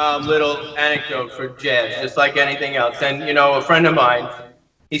interesting little anecdote for jazz, just like anything else. And you know, a friend of mine,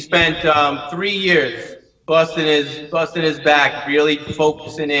 he spent 3 years busting his back, really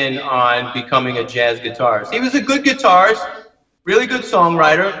focusing in on becoming a jazz guitarist. He was a good guitarist, really good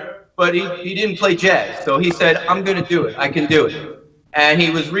songwriter, but he didn't play jazz. So he said, I'm going to do it. I can do it. And he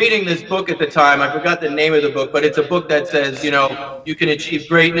was reading this book at the time. I forgot the name of the book, but it's a book that says, you know, you can achieve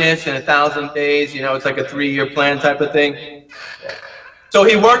greatness in 1,000 days. You know, it's like a 3-year plan type of thing. So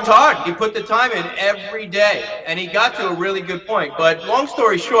he worked hard. He put the time in every day, and he got to a really good point. But long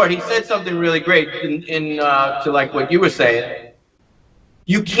story short, he said something really great to like what you were saying.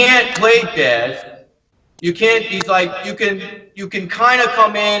 You can't play jazz. You can't. He's like, you can kind of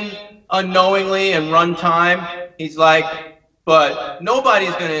come in unknowingly and run time. He's like, but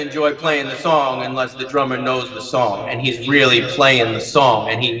nobody's going to enjoy playing the song unless the drummer knows the song, and he's really playing the song,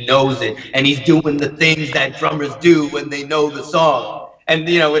 and he knows it, and he's doing the things that drummers do when they know the song. And,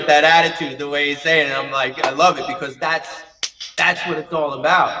 you know, with that attitude, the way he's saying it, I'm like, I love it, because that's what it's all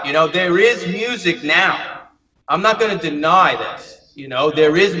about. You know, there is music now. I'm not going to deny this. You know,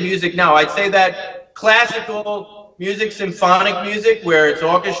 there is music now. I'd say that classical music, symphonic music, where it's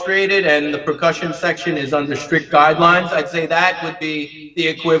orchestrated and the percussion section is under strict guidelines, I'd say that would be the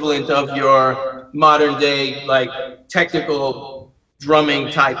equivalent of your modern day, like, technical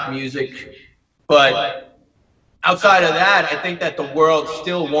drumming type music. But outside of that, I think that the world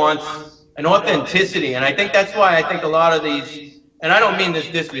still wants an authenticity. And I think that's why I think a lot of these, and I don't mean this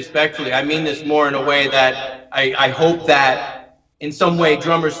disrespectfully, I mean this more in a way that I hope that in some way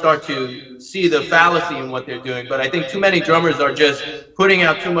drummers start to see the fallacy in what they're doing. But I think too many drummers are just putting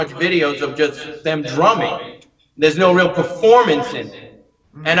out too much videos of just them drumming. There's no real performance in it.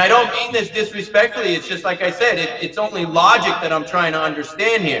 And I don't mean this disrespectfully. It's just like I said, it's only logic that I'm trying to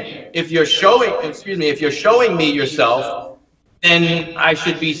understand here. If you're showing me yourself, then I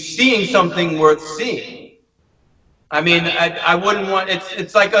should be seeing something worth seeing. I mean, I wouldn't want,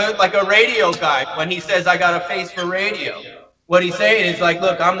 it's like a radio guy when he says, I got a face for radio. What he's saying is like,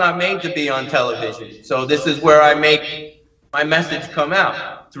 look, I'm not made to be on television. So this is where I make my message come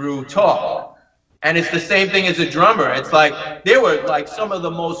out, through talk. And it's the same thing as a drummer. It's like, there were like some of the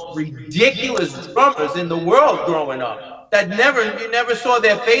most ridiculous drummers in the world growing up that you never saw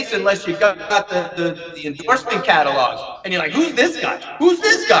their face unless you got the endorsement catalogs. And you're like, who's this guy? Who's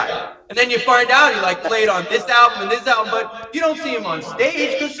this guy? And then you find out he like played on this album and this album, but you don't see him on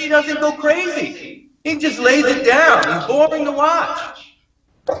stage because he doesn't go crazy. He just lays it down. He's boring to watch.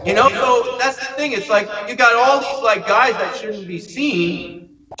 You know, so that's the thing. It's like you got all these like guys that shouldn't be seen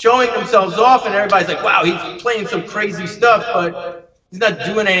showing themselves off, and everybody's like, wow, he's playing some crazy stuff, but he's not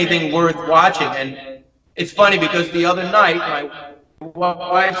doing anything worth watching. And it's funny because the other night, my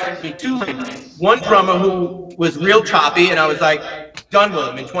wife sent me 2 links. One drummer who was real choppy, and I was like, done with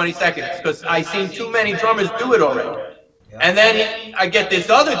him in 20 seconds because I seen too many drummers do it already. And then I get this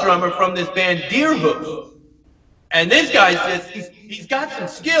other drummer from this band, Deerhoof. And this guy's he's got some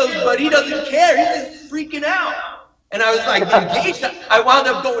skills, but he doesn't care. He's just freaking out. And I was like engaged. I wound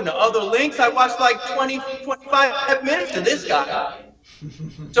up going to other links. I watched like 25 minutes of this guy.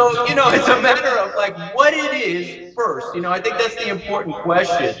 So, you know, it's a matter of like what it is first. You know, I think that's the important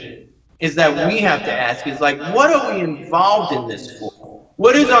question is that we have to ask is like, what are we involved in this for?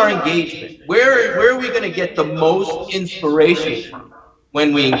 What is our engagement? Where are we going to get the most inspiration from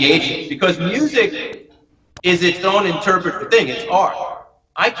when we engage it? Because music is its own interpretive thing. It's art.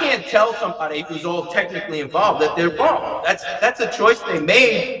 I can't tell somebody who's all technically involved that they're wrong. That's a choice they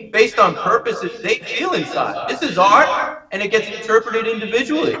made based on purposes they feel inside. This is art, and it gets interpreted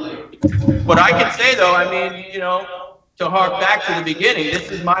individually. What I can say, though, I mean, you know, to hark back to the beginning,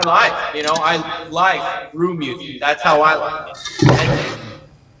 this is my life. You know, I live life through music. That's how I like it. And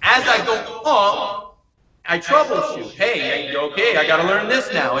as I go along, I troubleshoot. Hey, okay, I got to learn this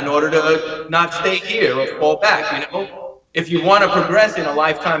now in order to not stay here or fall back, you know? If you want to progress in a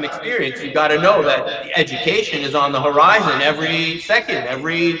lifetime experience, you got to know that education is on the horizon every second,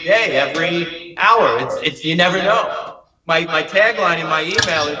 every day, every hour. It's you never know. My tagline in my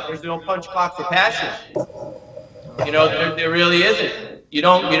email is there's no punch clock for passion. You know, there really isn't. You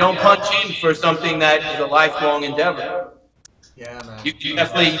don't punch in for something that is a lifelong endeavor. Yeah, man. You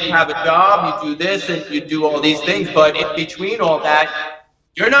definitely have a job, you do this, and you do all these things, but in between all that,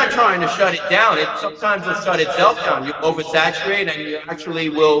 you're not trying to shut it down. It sometimes will shut itself down. You oversaturate, and you actually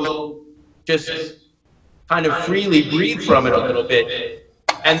will just kind of freely breathe from it a little bit.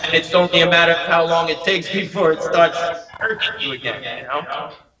 And it's only a matter of how long it takes before it starts hurting you again, you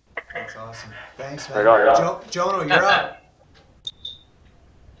know? That's awesome. Thanks, man. Right on, yeah. Jono, you're up.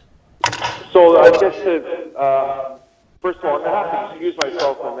 So I guess first of all, I'm going to have to excuse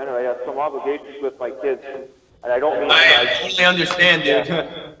myself for a minute. I have some obligations with my kids, and I don't mean... I totally understand, dude.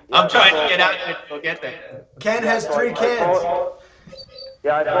 I'm trying to get out there to go get there. Ken has 3 kids.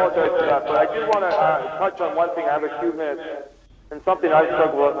 Yeah, I apologize for that, but I do want to touch on one thing. I have a few minutes, and something I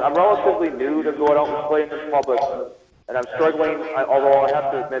struggle with. I'm relatively new to going out and playing in public, and I'm struggling, although I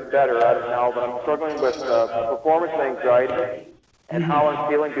have to admit better at it now, but I'm struggling with performance anxiety and how I'm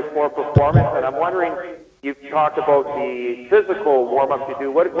feeling before performance, and I'm wondering... You've talked about the physical warm-up you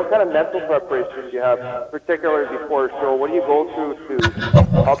do. What kind of mental preparation do you have, particularly before a show? What do you go through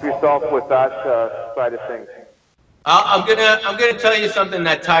to help yourself with that side of things? I'm gonna tell you something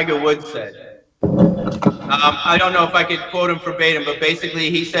that Tiger Woods said. I don't know if I could quote him verbatim, but basically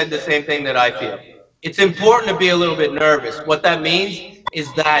he said the same thing that I feel. It's important to be a little bit nervous. What that means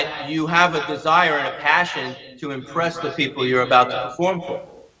is that you have a desire and a passion to impress the people you're about to perform for.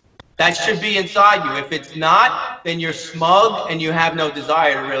 That should be inside you. If it's not, then you're smug and you have no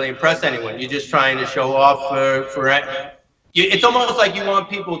desire to really impress anyone. You're just trying to show off for it. It's almost like you want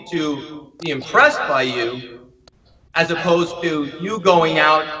people to be impressed by you as opposed to you going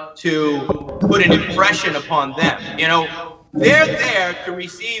out to put an impression upon them. You know, they're there to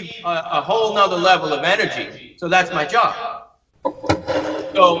receive a whole nother level of energy. So that's my job.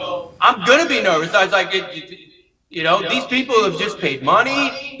 So I'm going to be nervous. I was like, you know, these people have just paid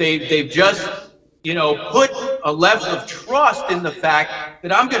money. They've just, you know, put a level of trust in the fact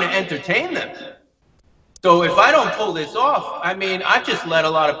that I'm going to entertain them. So if I don't pull this off, I mean, I've just let a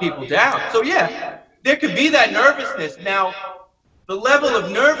lot of people down. So yeah, there could be that nervousness. Now, the level of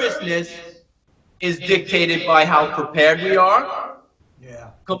nervousness is dictated by how prepared we are,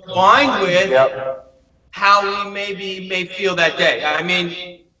 combined with how we may feel that day. I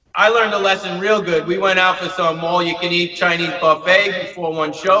mean, I learned a lesson real good. We went out for some all-you-can-eat Chinese buffet before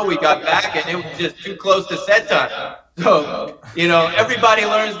one show. We got back, and it was just too close to set time. So, you know, everybody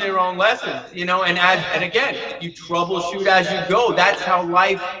learns their own lessons, you know, and again, you troubleshoot as you go. That's how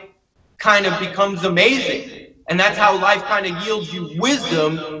life kind of becomes amazing. And that's how life kind of yields you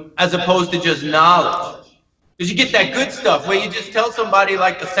wisdom as opposed to just knowledge. Because you get that good stuff where you just tell somebody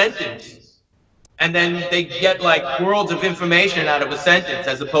like a sentence, and then they get like worlds of information out of a sentence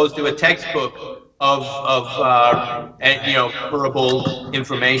as opposed to a textbook of you know, verbal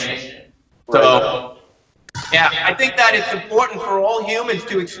information. So, yeah, I think that it's important for all humans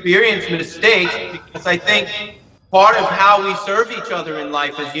to experience mistakes, because I think part of how we serve each other in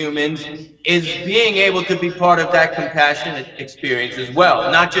life as humans is being able to be part of that compassionate experience as well.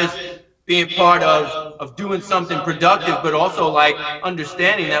 Not just being part of doing something productive, but also like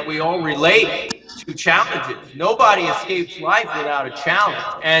understanding that we all relate to challenges. Nobody escapes life without a challenge.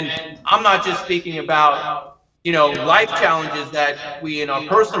 And I'm not just speaking about, you know, life challenges that we in our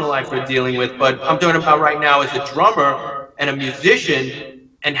personal life are dealing with, but I'm talking about right now as a drummer and a musician,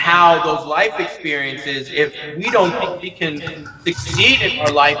 and how those life experiences, if we don't think we can succeed in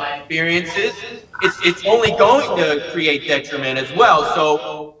our life experiences, it's only going to create detriment as well.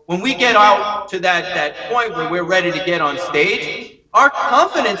 So when we get out to that point where we're ready to get on stage, our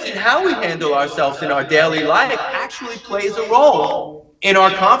confidence in how we handle ourselves in our daily life actually plays a role in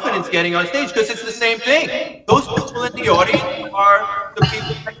our confidence getting on stage, because it's the same thing. Those people in the audience are the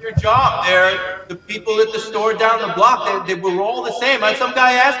people at your job. They're the people at the store down the block. They were all the same. And some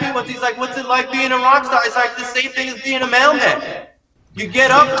guy asked me once, he's like, what's it like being a rock star? It's like the same thing as being a mailman. You get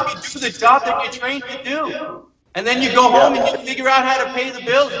up and you do the job that you're trained to do. And then you go home and you figure out how to pay the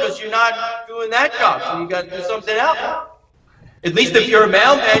bills because you're not doing that job. So you got to do something else. At least if you're a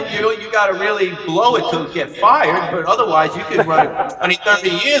mailman, you got to really blow it to get fired. But otherwise, you could run 20, 30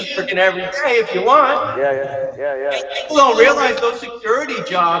 years working every day if you want. Yeah. People don't realize those security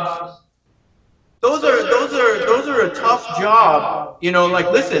jobs. Those are a tough job. You know,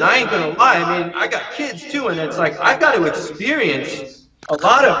 like, listen, I ain't gonna lie. I mean, I got kids too, and it's like I've got to experience a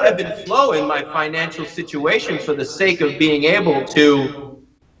lot of ebb and flow in my financial situation for the sake of being able to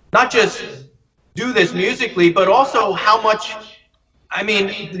not just do this musically, but also how much, I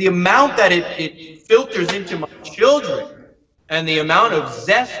mean, the amount that it filters into my children and the amount of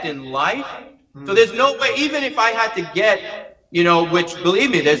zest in life. So there's no way, even if I had to get, you know, which,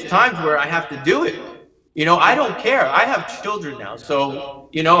 believe me, there's times where I have to do it. You know, I don't care. I have children now. So,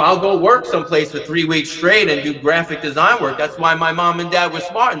 you know, I'll go work someplace for 3 weeks straight and do graphic design work. That's why my mom and dad were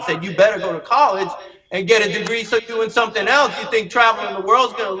smart and said, you better go to college and get a degree so doing something else. You think traveling the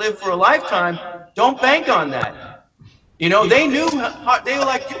world's going to live for a lifetime. Don't bank on that. You know, they knew, they were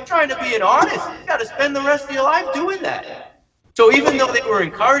like, you're trying to be an artist. You got to spend the rest of your life doing that. So even though they were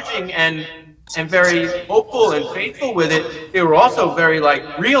encouraging and very hopeful and faithful with it, they were also very,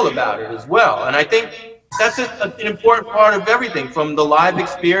 like, real about it as well. And I think that's an important part of everything, from the live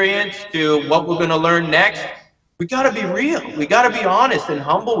experience to what we're going to learn next. We got to be real. We got to be honest and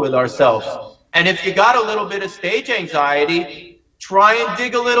humble with ourselves. And if you got a little bit of stage anxiety, try and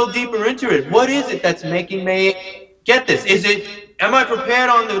dig a little deeper into it. What is it that's making me get this? Am I prepared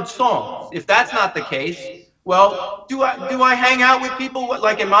on the songs? If that's not the case, well, do I hang out with people?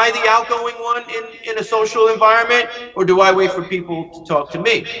 Like, am I the outgoing one in a social environment, or do I wait for people to talk to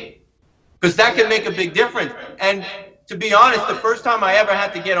me? Because that can make a big difference. And to be honest, the first time I ever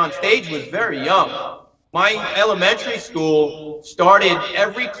had to get on stage was very young. My elementary school started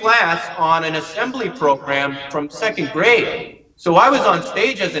every class on an assembly program from 2nd grade. So I was on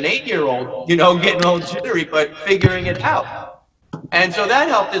stage as an 8-year-old, you know, getting all jittery, but figuring it out. And so that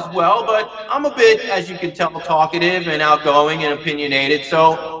helped as well, but I'm a bit, as you can tell, talkative and outgoing and opinionated,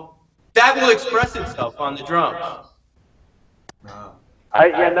 so that will express itself on the drums.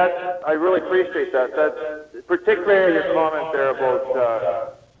 I really appreciate that. That's particularly your comment there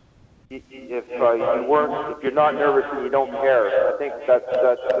about if you're not nervous and you don't care. I think that's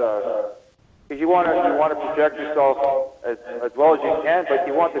because you want to project yourself as well as you can, but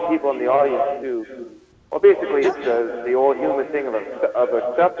you want the people in the audience to. Well, basically, it's the old human thing of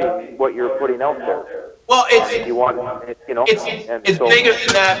accepting what you're putting out there. Well, it's so, bigger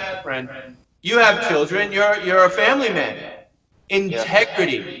than that, friend. You have children. You're a family man.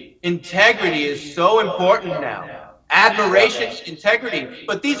 Integrity is so important now. Admiration, integrity.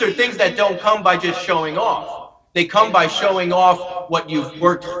 But these are things that don't come by just showing off. They come by showing off what you've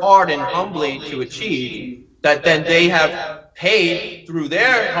worked hard and humbly to achieve, that then they have paid through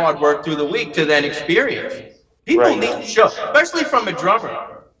their hard work through the week to then experience. People need to show, especially from a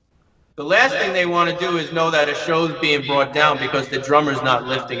drummer. The last thing they want to do is know that a show's being brought down because the drummer's not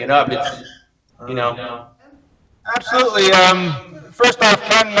lifting it up. It's, you know. Absolutely. First off,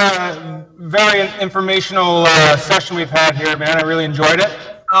 Ken, very informational session we've had here, man. I really enjoyed it.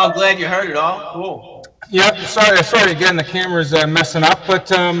 Oh, I'm glad you heard it all. Cool. Yep. Sorry again, the camera's messing up,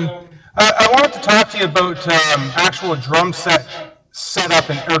 but I wanted to talk to you about actual drum setup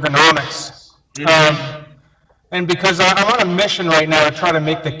and ergonomics. And because I'm on a mission right now to try to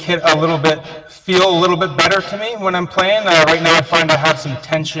make the kit feel a little bit better to me when I'm playing. Right now I find I have some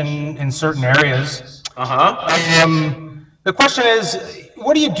tension in certain areas. The question is,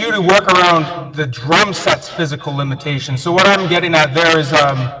 what do you do to work around the drum set's physical limitations? So what I'm getting at there is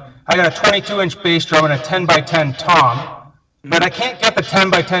I got a 22-inch bass drum and a 10x10 tom, but I can't get the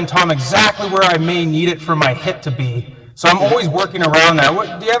 10x10 tom exactly where I may need it for my hit to be. So I'm always working around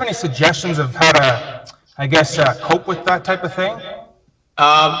that. Do you have any suggestions of how to, I guess, cope with that type of thing?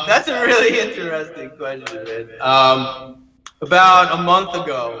 That's a really interesting question, man. About a month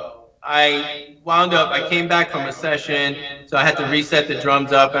ago, I came back from a session, so I had to reset the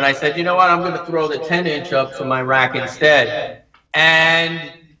drums up, and I said, you know what, I'm going to throw the 10-inch up for my rack instead.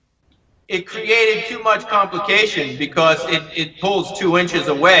 And it created too much complication because it pulls 2 inches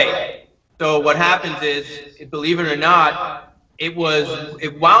away. So what happens is, believe it or not, it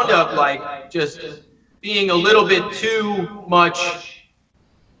wound up like just being a little bit too much,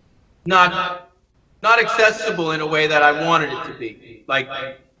 not accessible in a way that I wanted it to be. Like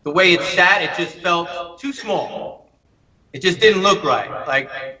the way it sat, it just felt too small. It just didn't look right. Like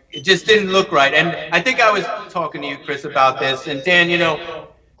it just didn't look right. And I think I was talking to you, Chris, about this. And Dan, you know,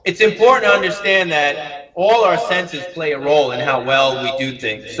 it's important to understand that all our senses play a role in how well we do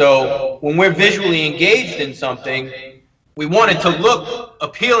things. So when we're visually engaged in something, we want it to look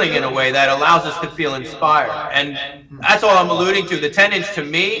appealing in a way that allows us to feel inspired. And that's all I'm alluding to. The 10-inch, to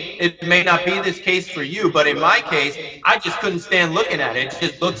me, it may not be this case for you, but in my case, I just couldn't stand looking at it. It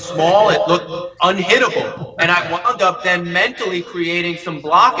just looked small. It looked unhittable. And I wound up then mentally creating some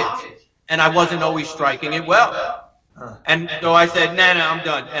blockage. And I wasn't always striking it well. And so I said, nah, I'm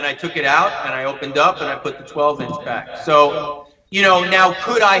done. And I took it out, and I opened up, and I put the 12-inch back. So, you know, now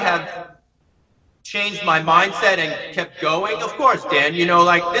could I have changed my mindset and kept going? Of course, Dan. You know,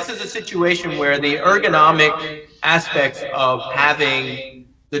 like this is a situation where the ergonomic aspects of having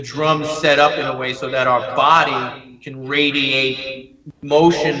the drums set up in a way so that our body can radiate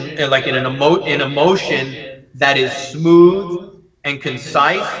motion, like in a motion that is smooth and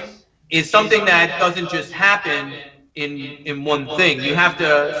concise, is something that doesn't just happen in one thing. You have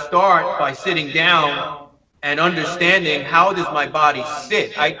to start by sitting down and understanding, how does my body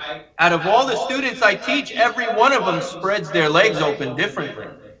sit? Out of all the students I teach, every one of them spreads their legs open differently.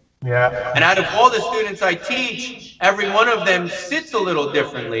 Yeah. And out of all the students I teach, every one of them sits a little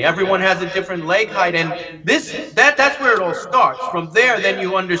differently. Everyone has a different leg height, and that's where it all starts. From there, then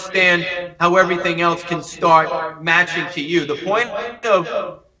you understand how everything else can start matching to you. The point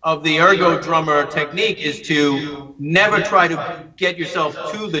of the ERGO-DRUMMER technique is to never try to get yourself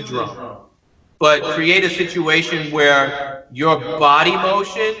to the drum, but create a situation where your body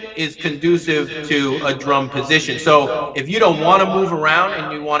motion is conducive to a drum position. So if you don't want to move around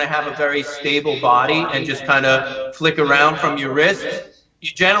and you want to have a very stable body and just kind of flick around from your wrists,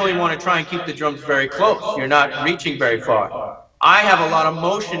 you generally want to try and keep the drums very close. You're not reaching very far. I have a lot of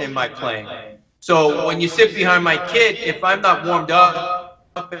motion in my playing. So when you sit behind my kit, if I'm not warmed up,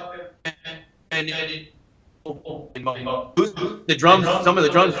 and the drums, some of the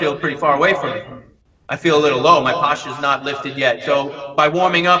drums feel pretty far away from me. I feel a little low. My posture's not lifted yet. So by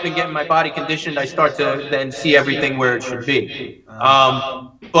warming up and getting my body conditioned, I start to then see everything where it should be.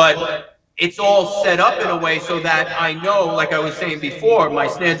 But it's all set up in a way so that I know, like I was saying before, my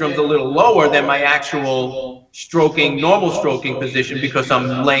snare drum's a little lower than my actual normal stroking position because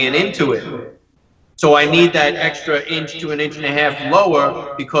I'm laying into it. So I need that extra inch to an inch and a half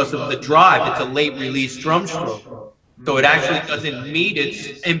lower because of the drive. It's a late release drum stroke. So it actually doesn't meet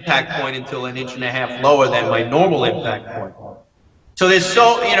its impact point until an inch and a half lower than my normal impact point. So there's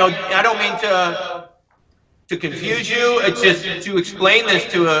I don't mean to confuse you. It's just to explain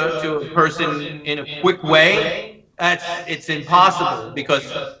this to a person in a quick way. It's impossible, because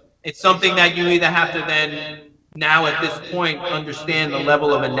it's something that you either have to then, now at this point, understand the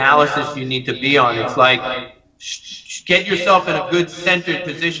level of analysis you need to be on. It's like, get yourself in a good centered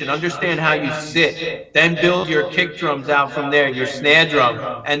position, understand how you sit, then build your kick drums out from there, your snare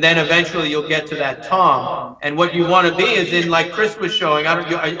drum, and then eventually you'll get to that tom. And what you want to be is in, like Chris was showing,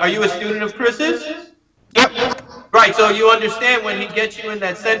 are you a student of Chris's? Yep. Right, so you understand when he gets you in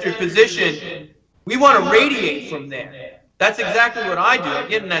that centered position, we want to radiate from there. That's exactly what I do. I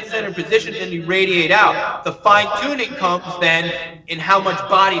get in that center position and you radiate out. The fine tuning comes then in how much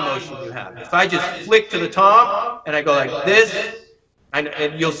body motion you have. If I just flick to the tom and I go like this,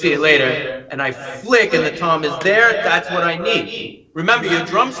 and you'll see it later, and I flick and the tom is there, that's what I need. Remember, your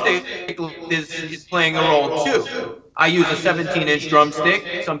drumstick is playing a role too. I use a 17-inch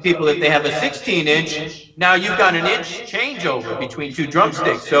drumstick. Some people, if they have a 16-inch, now you've got an inch changeover between two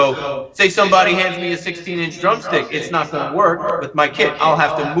drumsticks. So say somebody hands me a 16-inch drumstick, it's not going to work with my kit. I'll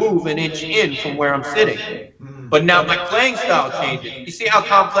have to move an inch in from where I'm sitting. But now my playing style changes. You see how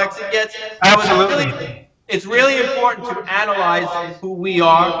complex it gets? Absolutely. It's really important to analyze who we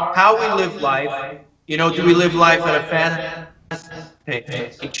are, how we live life. You know, do we live life at a fast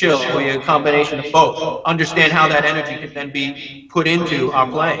pace, chill, or a combination of both? Understand how that energy can then be put into our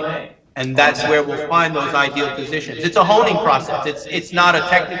playing. And that's where we'll find those ideal positions. It's a honing process. It's not a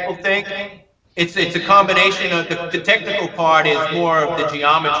technical thing. It's a combination of the technical part is more of the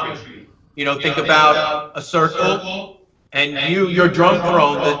geometry. You know, think about a circle, and your drum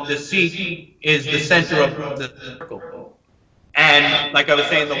throne, the seat is the center of the circle. And like I was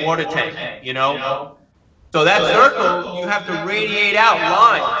saying, the water tank, you know? So that circle, you have to radiate out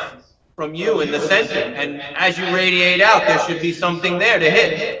lines from you in the center, and as you radiate out, there should be something there to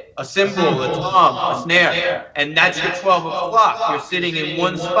hit. A cymbal, a tom, a snare, and that's your 12 o'clock. You're sitting in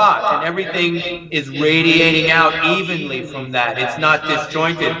one spot, and everything is radiating out evenly from that. It's not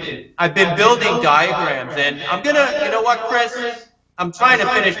disjointed. I've been building diagrams, and I'm gonna, you know what, Chris? I'm trying to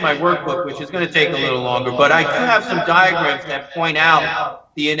finish my workbook, which is gonna take a little longer, but I do have some diagrams that point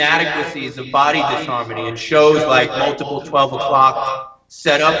out the inadequacies of body disharmony and shows like multiple 12 o'clock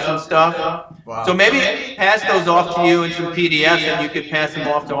setups and stuff. Wow. So maybe pass those off to you in some PDFs, and you could pass them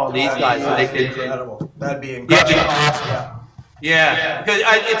off to all these guys so they can. Incredible. That'd be incredible. Yeah, because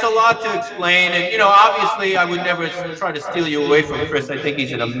it's a lot to explain, and you know, obviously, I would never try to steal you away from Chris. I think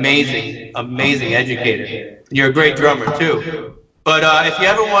he's an amazing, amazing educator. You're a great drummer too. But if you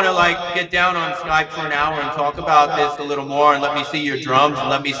ever want to like get down on Skype for an hour and talk about this a little more, and let me see your drums and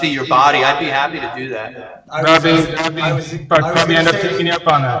let me see your body, I'd be happy to do that. Probably end up taking you up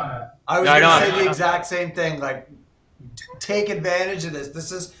on that. I was going to say the exact same thing. Like, take advantage of this.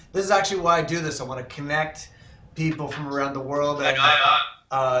 This is actually why I do this. I want to connect people from around the world, and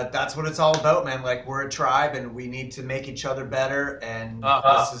that's what it's all about, man. Like, we're a tribe, and we need to make each other better. And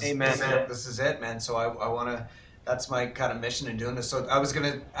this is it, man. So I want to. That's my kind of mission in doing this. So I was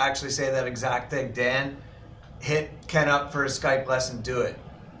going to actually say that exact thing. Dan, hit Ken up for a Skype lesson. Do it.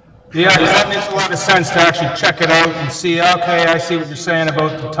 Yeah, that makes a lot of sense to actually check it out and see, okay, I see what you're saying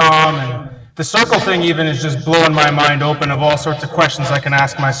about the tom. And the circle thing even is just blowing my mind open of all sorts of questions I can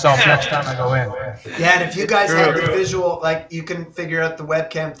ask myself next time I go in. Yeah, and if you guys have the visual, like, you can figure out the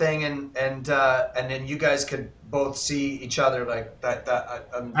webcam thing, and then you guys could both see each other like that.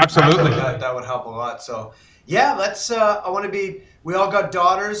 Absolutely. That would help a lot. So. Yeah, let's, we all got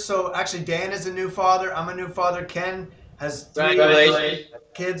daughters, so actually Dan is a new father, I'm a new father, Ken has 3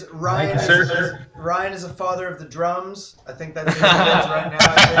 kids, Ryan is a father of the drums, I think that's his kids right now,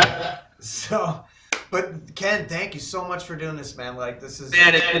 I think. So, but Ken, thank you so much for doing this, man, like this is...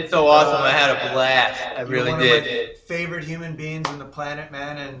 Man, it's been so awesome, I had a blast, I really did. You're one of my favorite human beings on the planet,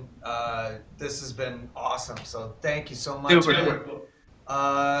 man, and this has been awesome, so thank you so much. Super cool.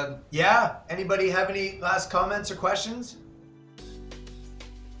 Yeah, anybody have any last comments or questions?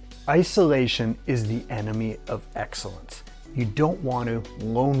 Isolation is the enemy of excellence. You don't want to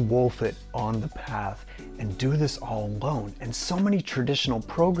lone wolf it on the path and do this all alone. And so many traditional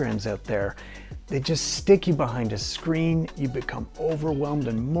programs out there, they just stick you behind a screen, you become overwhelmed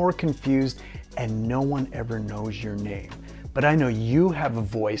and more confused, and no one ever knows your name. But I know you have a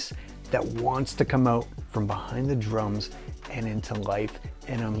voice that wants to come out from behind the drums and into life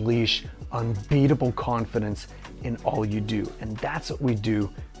and unleash unbeatable confidence in all you do. And that's what we do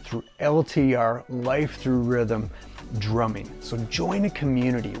through LTR, Life Through Rhythm drumming. So join a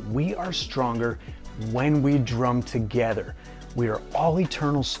community. We are stronger when we drum together. We are all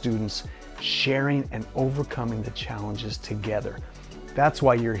eternal students sharing and overcoming the challenges together. That's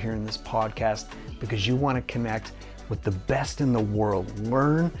why you're hearing this podcast, because you want to connect with the best in the world.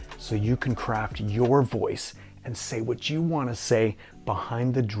 Learn so you can craft your voice and say what you want to say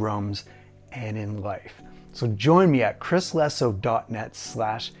behind the drums and in life. So join me at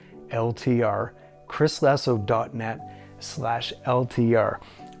chrislesso.net/LTR, chrislesso.net/LTR,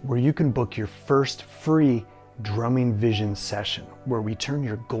 where you can book your first free drumming vision session, where we turn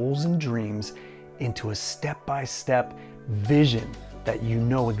your goals and dreams into a step-by-step vision that you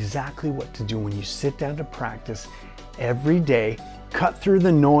know exactly what to do when you sit down to practice every day. Cut through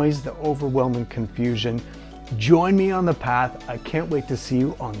the noise, the overwhelming confusion. Join me on the path. I can't wait to see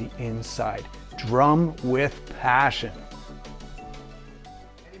you on the inside. Drum with passion.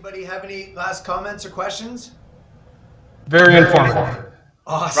 Anybody have any last comments or questions? Very informative.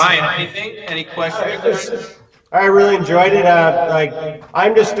 Awesome. Ryan, anything? Any questions? I really enjoyed it. Like,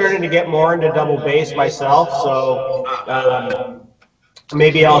 I'm just starting to get more into double bass myself, so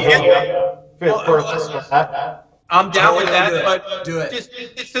maybe I'll hit you up for a listen to that. I'm down with that, but do it.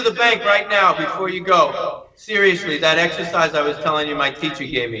 Just to the bank right now before you go. Seriously, that exercise I was telling you my teacher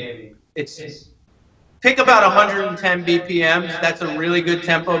gave me, it's pick about 110 BPMs. That's a really good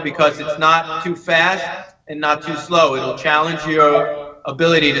tempo because it's not too fast and not too slow. It'll challenge your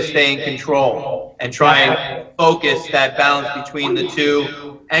ability to stay in control and try and focus that balance between the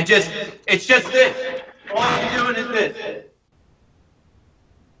two. And it's just this. All you're doing is this.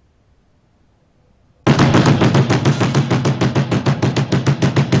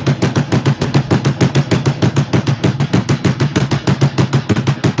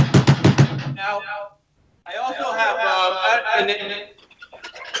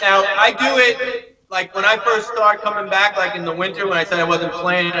 Now, I do it, like, when I first started coming back, like, in the winter, when I said I wasn't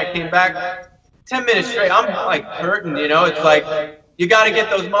playing, I came back 10 minutes straight. I'm, like, hurting, you know? It's like, You got to get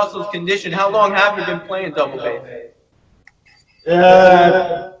those muscles conditioned. How long have you been playing double bass?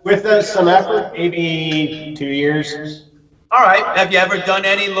 With some effort, maybe 2 years. All right. Have you ever done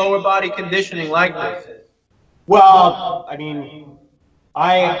any lower body conditioning like this? Well, I mean,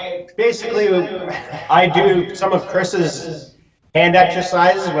 I do some of Chris's hand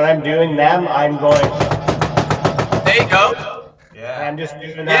exercises. When I'm doing them, I'm going. There you go. Yeah. I'm just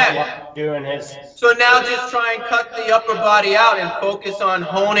doing that while doing his. So now just try and cut the upper body out and focus on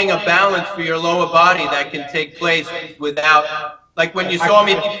honing a balance for your lower body that can take place without, like when you saw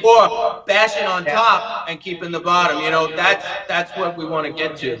me before, bashing on top and keeping the bottom. You know, that's what we want to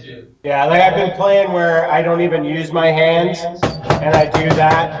get to. Yeah, like I've been playing where I don't even use my hands, and I do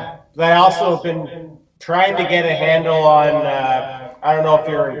that. But I also have been trying to get a handle on, I don't know if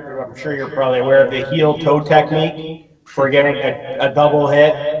I'm sure you're probably aware of the heel-toe technique for getting a double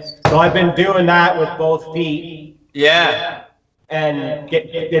hit. So I've been doing that with both feet. Yeah. And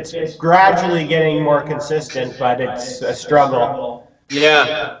it's gradually getting more consistent, but it's a struggle.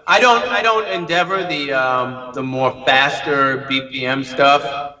 Yeah, I don't endeavor the more faster BPM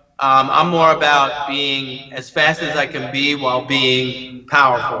stuff. I'm more about being as fast as I can be while being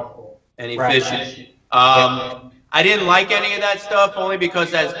powerful and efficient. I didn't like any of that stuff only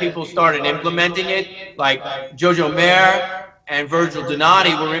because as people started implementing it, like Jojo Mayer and Virgil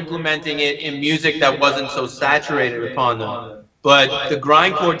Donati were implementing it in music that wasn't so saturated upon them. But the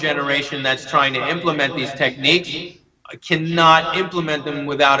grindcore generation that's trying to implement these techniques cannot implement them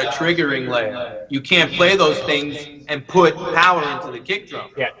without a triggering layer. You can't play those things and put power into the kick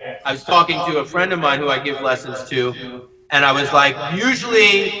drum. Yeah. I was talking to a friend of mine who I give lessons to, and I was like,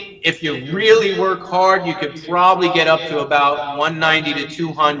 usually if you really work hard, you could probably get up to about 190 to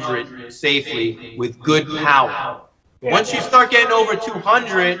 200 safely with good power. Yeah. Once you start getting over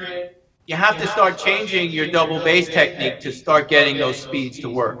 200, you have to start changing your double bass technique to start getting those speeds to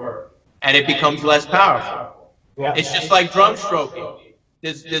work. And it becomes less powerful. Yeah. It's just like drum stroking.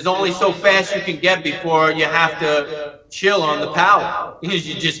 There's only so fast you can get before you have to chill on the power. Because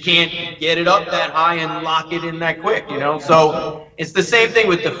you just can't get it up that high and lock it in that quick, you know? So it's the same thing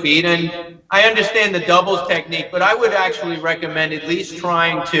with the feet. And I understand the doubles technique, but I would actually recommend at least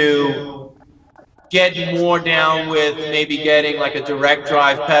trying to get more down with maybe getting like a direct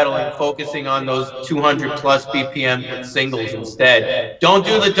drive pedal and focusing on those 200 plus BPM singles instead. Don't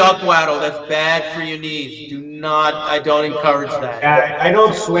do the duck waddle. That's bad for your knees. Do not, I don't encourage that. I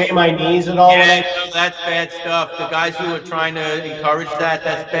don't sway my knees at all. Yeah, no, that's bad stuff. The guys who are trying to encourage that,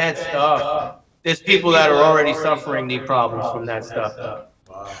 that's bad stuff. There's people that are already suffering knee problems from that stuff.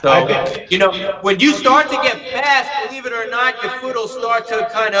 So, you know, when you start to get fast, believe it or not, your foot will start to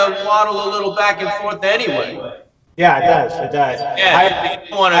kind of waddle a little back and forth anyway. Yeah, it does. It does.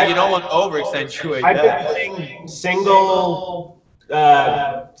 Yeah, you don't want to over-accentuate that. I've been playing single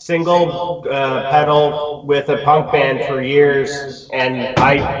pedal with a punk band for years, and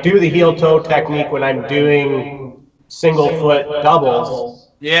I do the heel-toe technique when I'm doing single foot doubles.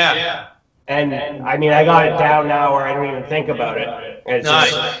 Yeah. And I mean, I got it down now where I don't even think about it. It's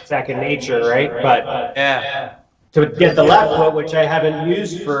just second nature, right? But yeah, to get the left foot, which I haven't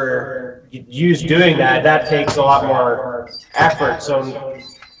used doing that takes a lot more effort. So,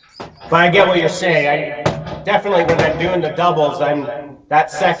 but I get what you're saying. I definitely, when I'm doing the doubles,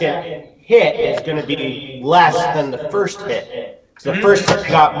 that second hit is going to be less than the first hit. So the first hit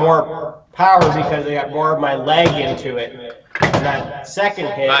got more power because I got more of my leg into it, and that second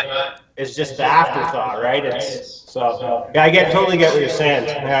hit. It's just the afterthought, right? Yeah, I totally get what you're saying.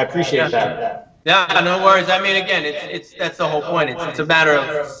 I appreciate that. Yeah, no worries. I mean, again, that's the whole point. It's a matter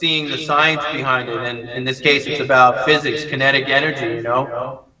of seeing the science behind it, and in this case, it's about physics, kinetic energy. You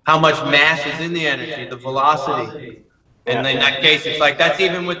know, how much mass is in the energy, the velocity. And in that case, it's like that's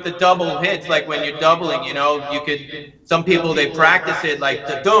even with the double hits. Like when you're doubling, you know, some people they practice it like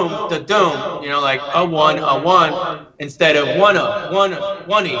the doom, you know, like a one instead of one.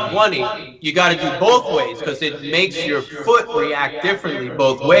 You got to do both ways because it makes your foot react differently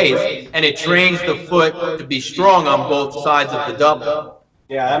both ways, and it trains the foot to be strong on both sides of the double.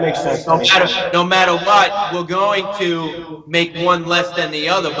 Yeah, that makes sense. No matter what, we're going to make one less than the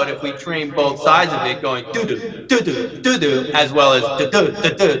other, but if we train both sides of it going do-do, as well as do-do,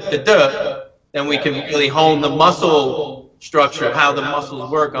 then we can really hone the muscle structure, how the muscles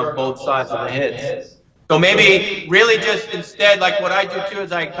work on both sides of the hits. So maybe really just instead, like what I do too,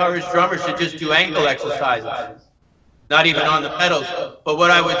 is I encourage drummers to just do ankle exercises. Not even on the pedals, but what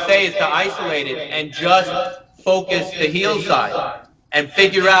I would say is to isolate it and just focus the heel side. and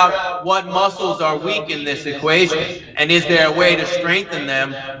figure out what muscles are weak in this equation, and is there a way to strengthen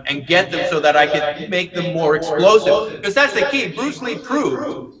them and get them so that I can make them more explosive? Because that's the key. Bruce Lee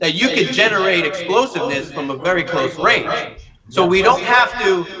proved that you could generate explosiveness from a very close range. So we don't have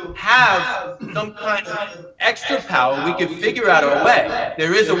to have some kind of extra power. We can figure out a way.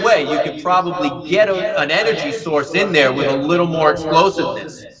 There is a way. You could probably get an energy source in there with a little more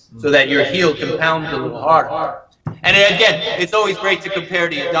explosiveness so that your heel compounds a little harder. And again, it's always great to compare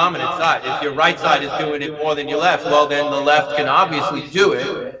to your dominant side. If your right side is doing it more than your left, well, then the left can obviously do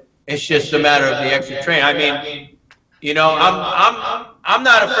it. It's just a matter of the extra training. I mean, you know, I'm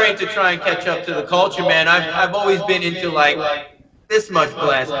not afraid to try and catch up to the culture, man. I've always been into like this much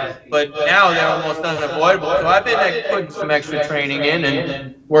blasting, but now they're almost unavoidable. So I've been like, putting some extra training in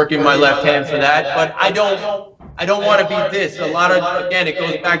and working my left hand for that. But I don't want to be this. A lot of, again, it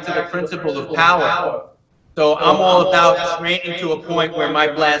goes back to the principle of power. So I'm all about training to a point where my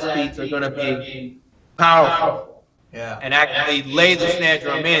blast beats are going to be powerful. Yeah. And actually lay the snare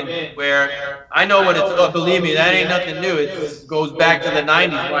drum in, where I know what it's, believe me, that ain't nothing new. It goes back to the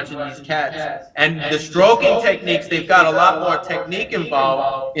 90s watching these cats. And the stroking techniques, they've got a lot more technique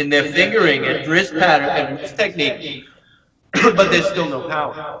involved in their fingering and wrist pattern and wrist technique, but there's still no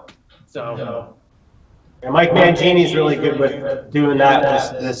power. So. And Mike Mangini's really good with doing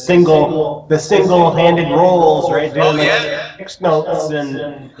that, the single-handed rolls, right? Doing six notes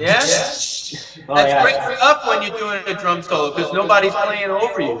and that's great stuff when you're doing a drum solo because nobody's playing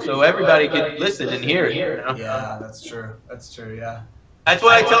over you, so everybody can listen and hear it. You know? Yeah, that's true. That's true. Yeah. That's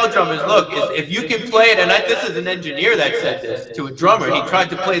what I tell drummers. Look, if you can play it, and this is an engineer that said this to a drummer. He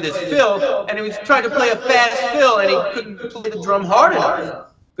tried to play this fill, and he was trying to play a fast fill, and he couldn't play the drum hard enough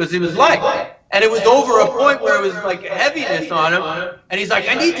because he was light. And it was over a point where it was like heaviness on him. And he's like,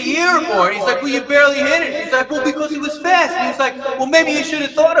 I need to hear him more. And he's like, well, you barely hit it. He's like, well, because he was fast. And he's like, well, maybe you should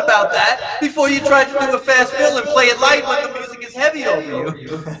have thought about that before you tried to do a fast fill and play it light when the music is heavy over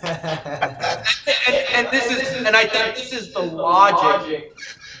you. and I think this is the logic.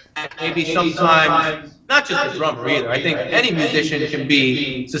 Maybe sometimes, not just the drummer either. I think any musician can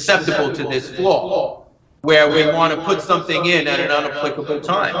be susceptible to this flaw, where we want to put something in at an unapplicable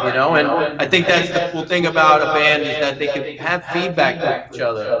time, you know? And I think that's the cool thing about a band is that they can have feedback with each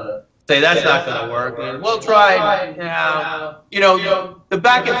other. Say, that's not going to work, and we'll try. You know, the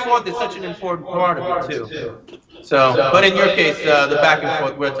back and forth is such an important part of it, too. So, but in your case, the back and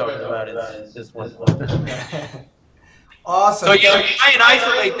forth we're talking about is this one. Awesome. So you try and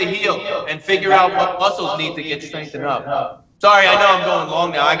isolate the heel and figure out what muscles need to get strengthened up. Sorry, I know I'm going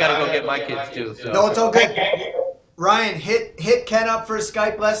long now. I got to go get my kids too. So. No, it's okay. Ryan, hit Ken up for a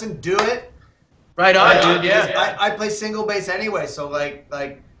Skype lesson. Do it. Right on, dude. Yeah. I play single bass anyway, so like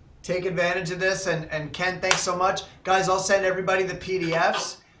take advantage of this. And Ken, thanks so much, guys. I'll send everybody the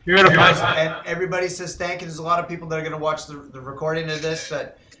PDFs. Beautiful. And everybody says thank you. There's a lot of people that are going to watch the recording of this.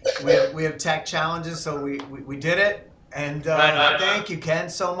 That we have tech challenges, so we did it. And thank you, Ken,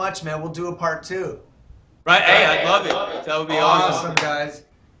 so much, man. We'll do a part 2. Right, hey, I'd love it. That would be awesome. Awesome, guys.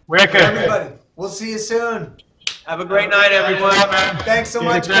 Wicked. Everybody, we'll see you soon. Have a great night, everyone. Thanks so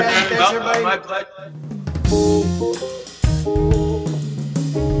much, Ken. Thanks, everybody. My pleasure.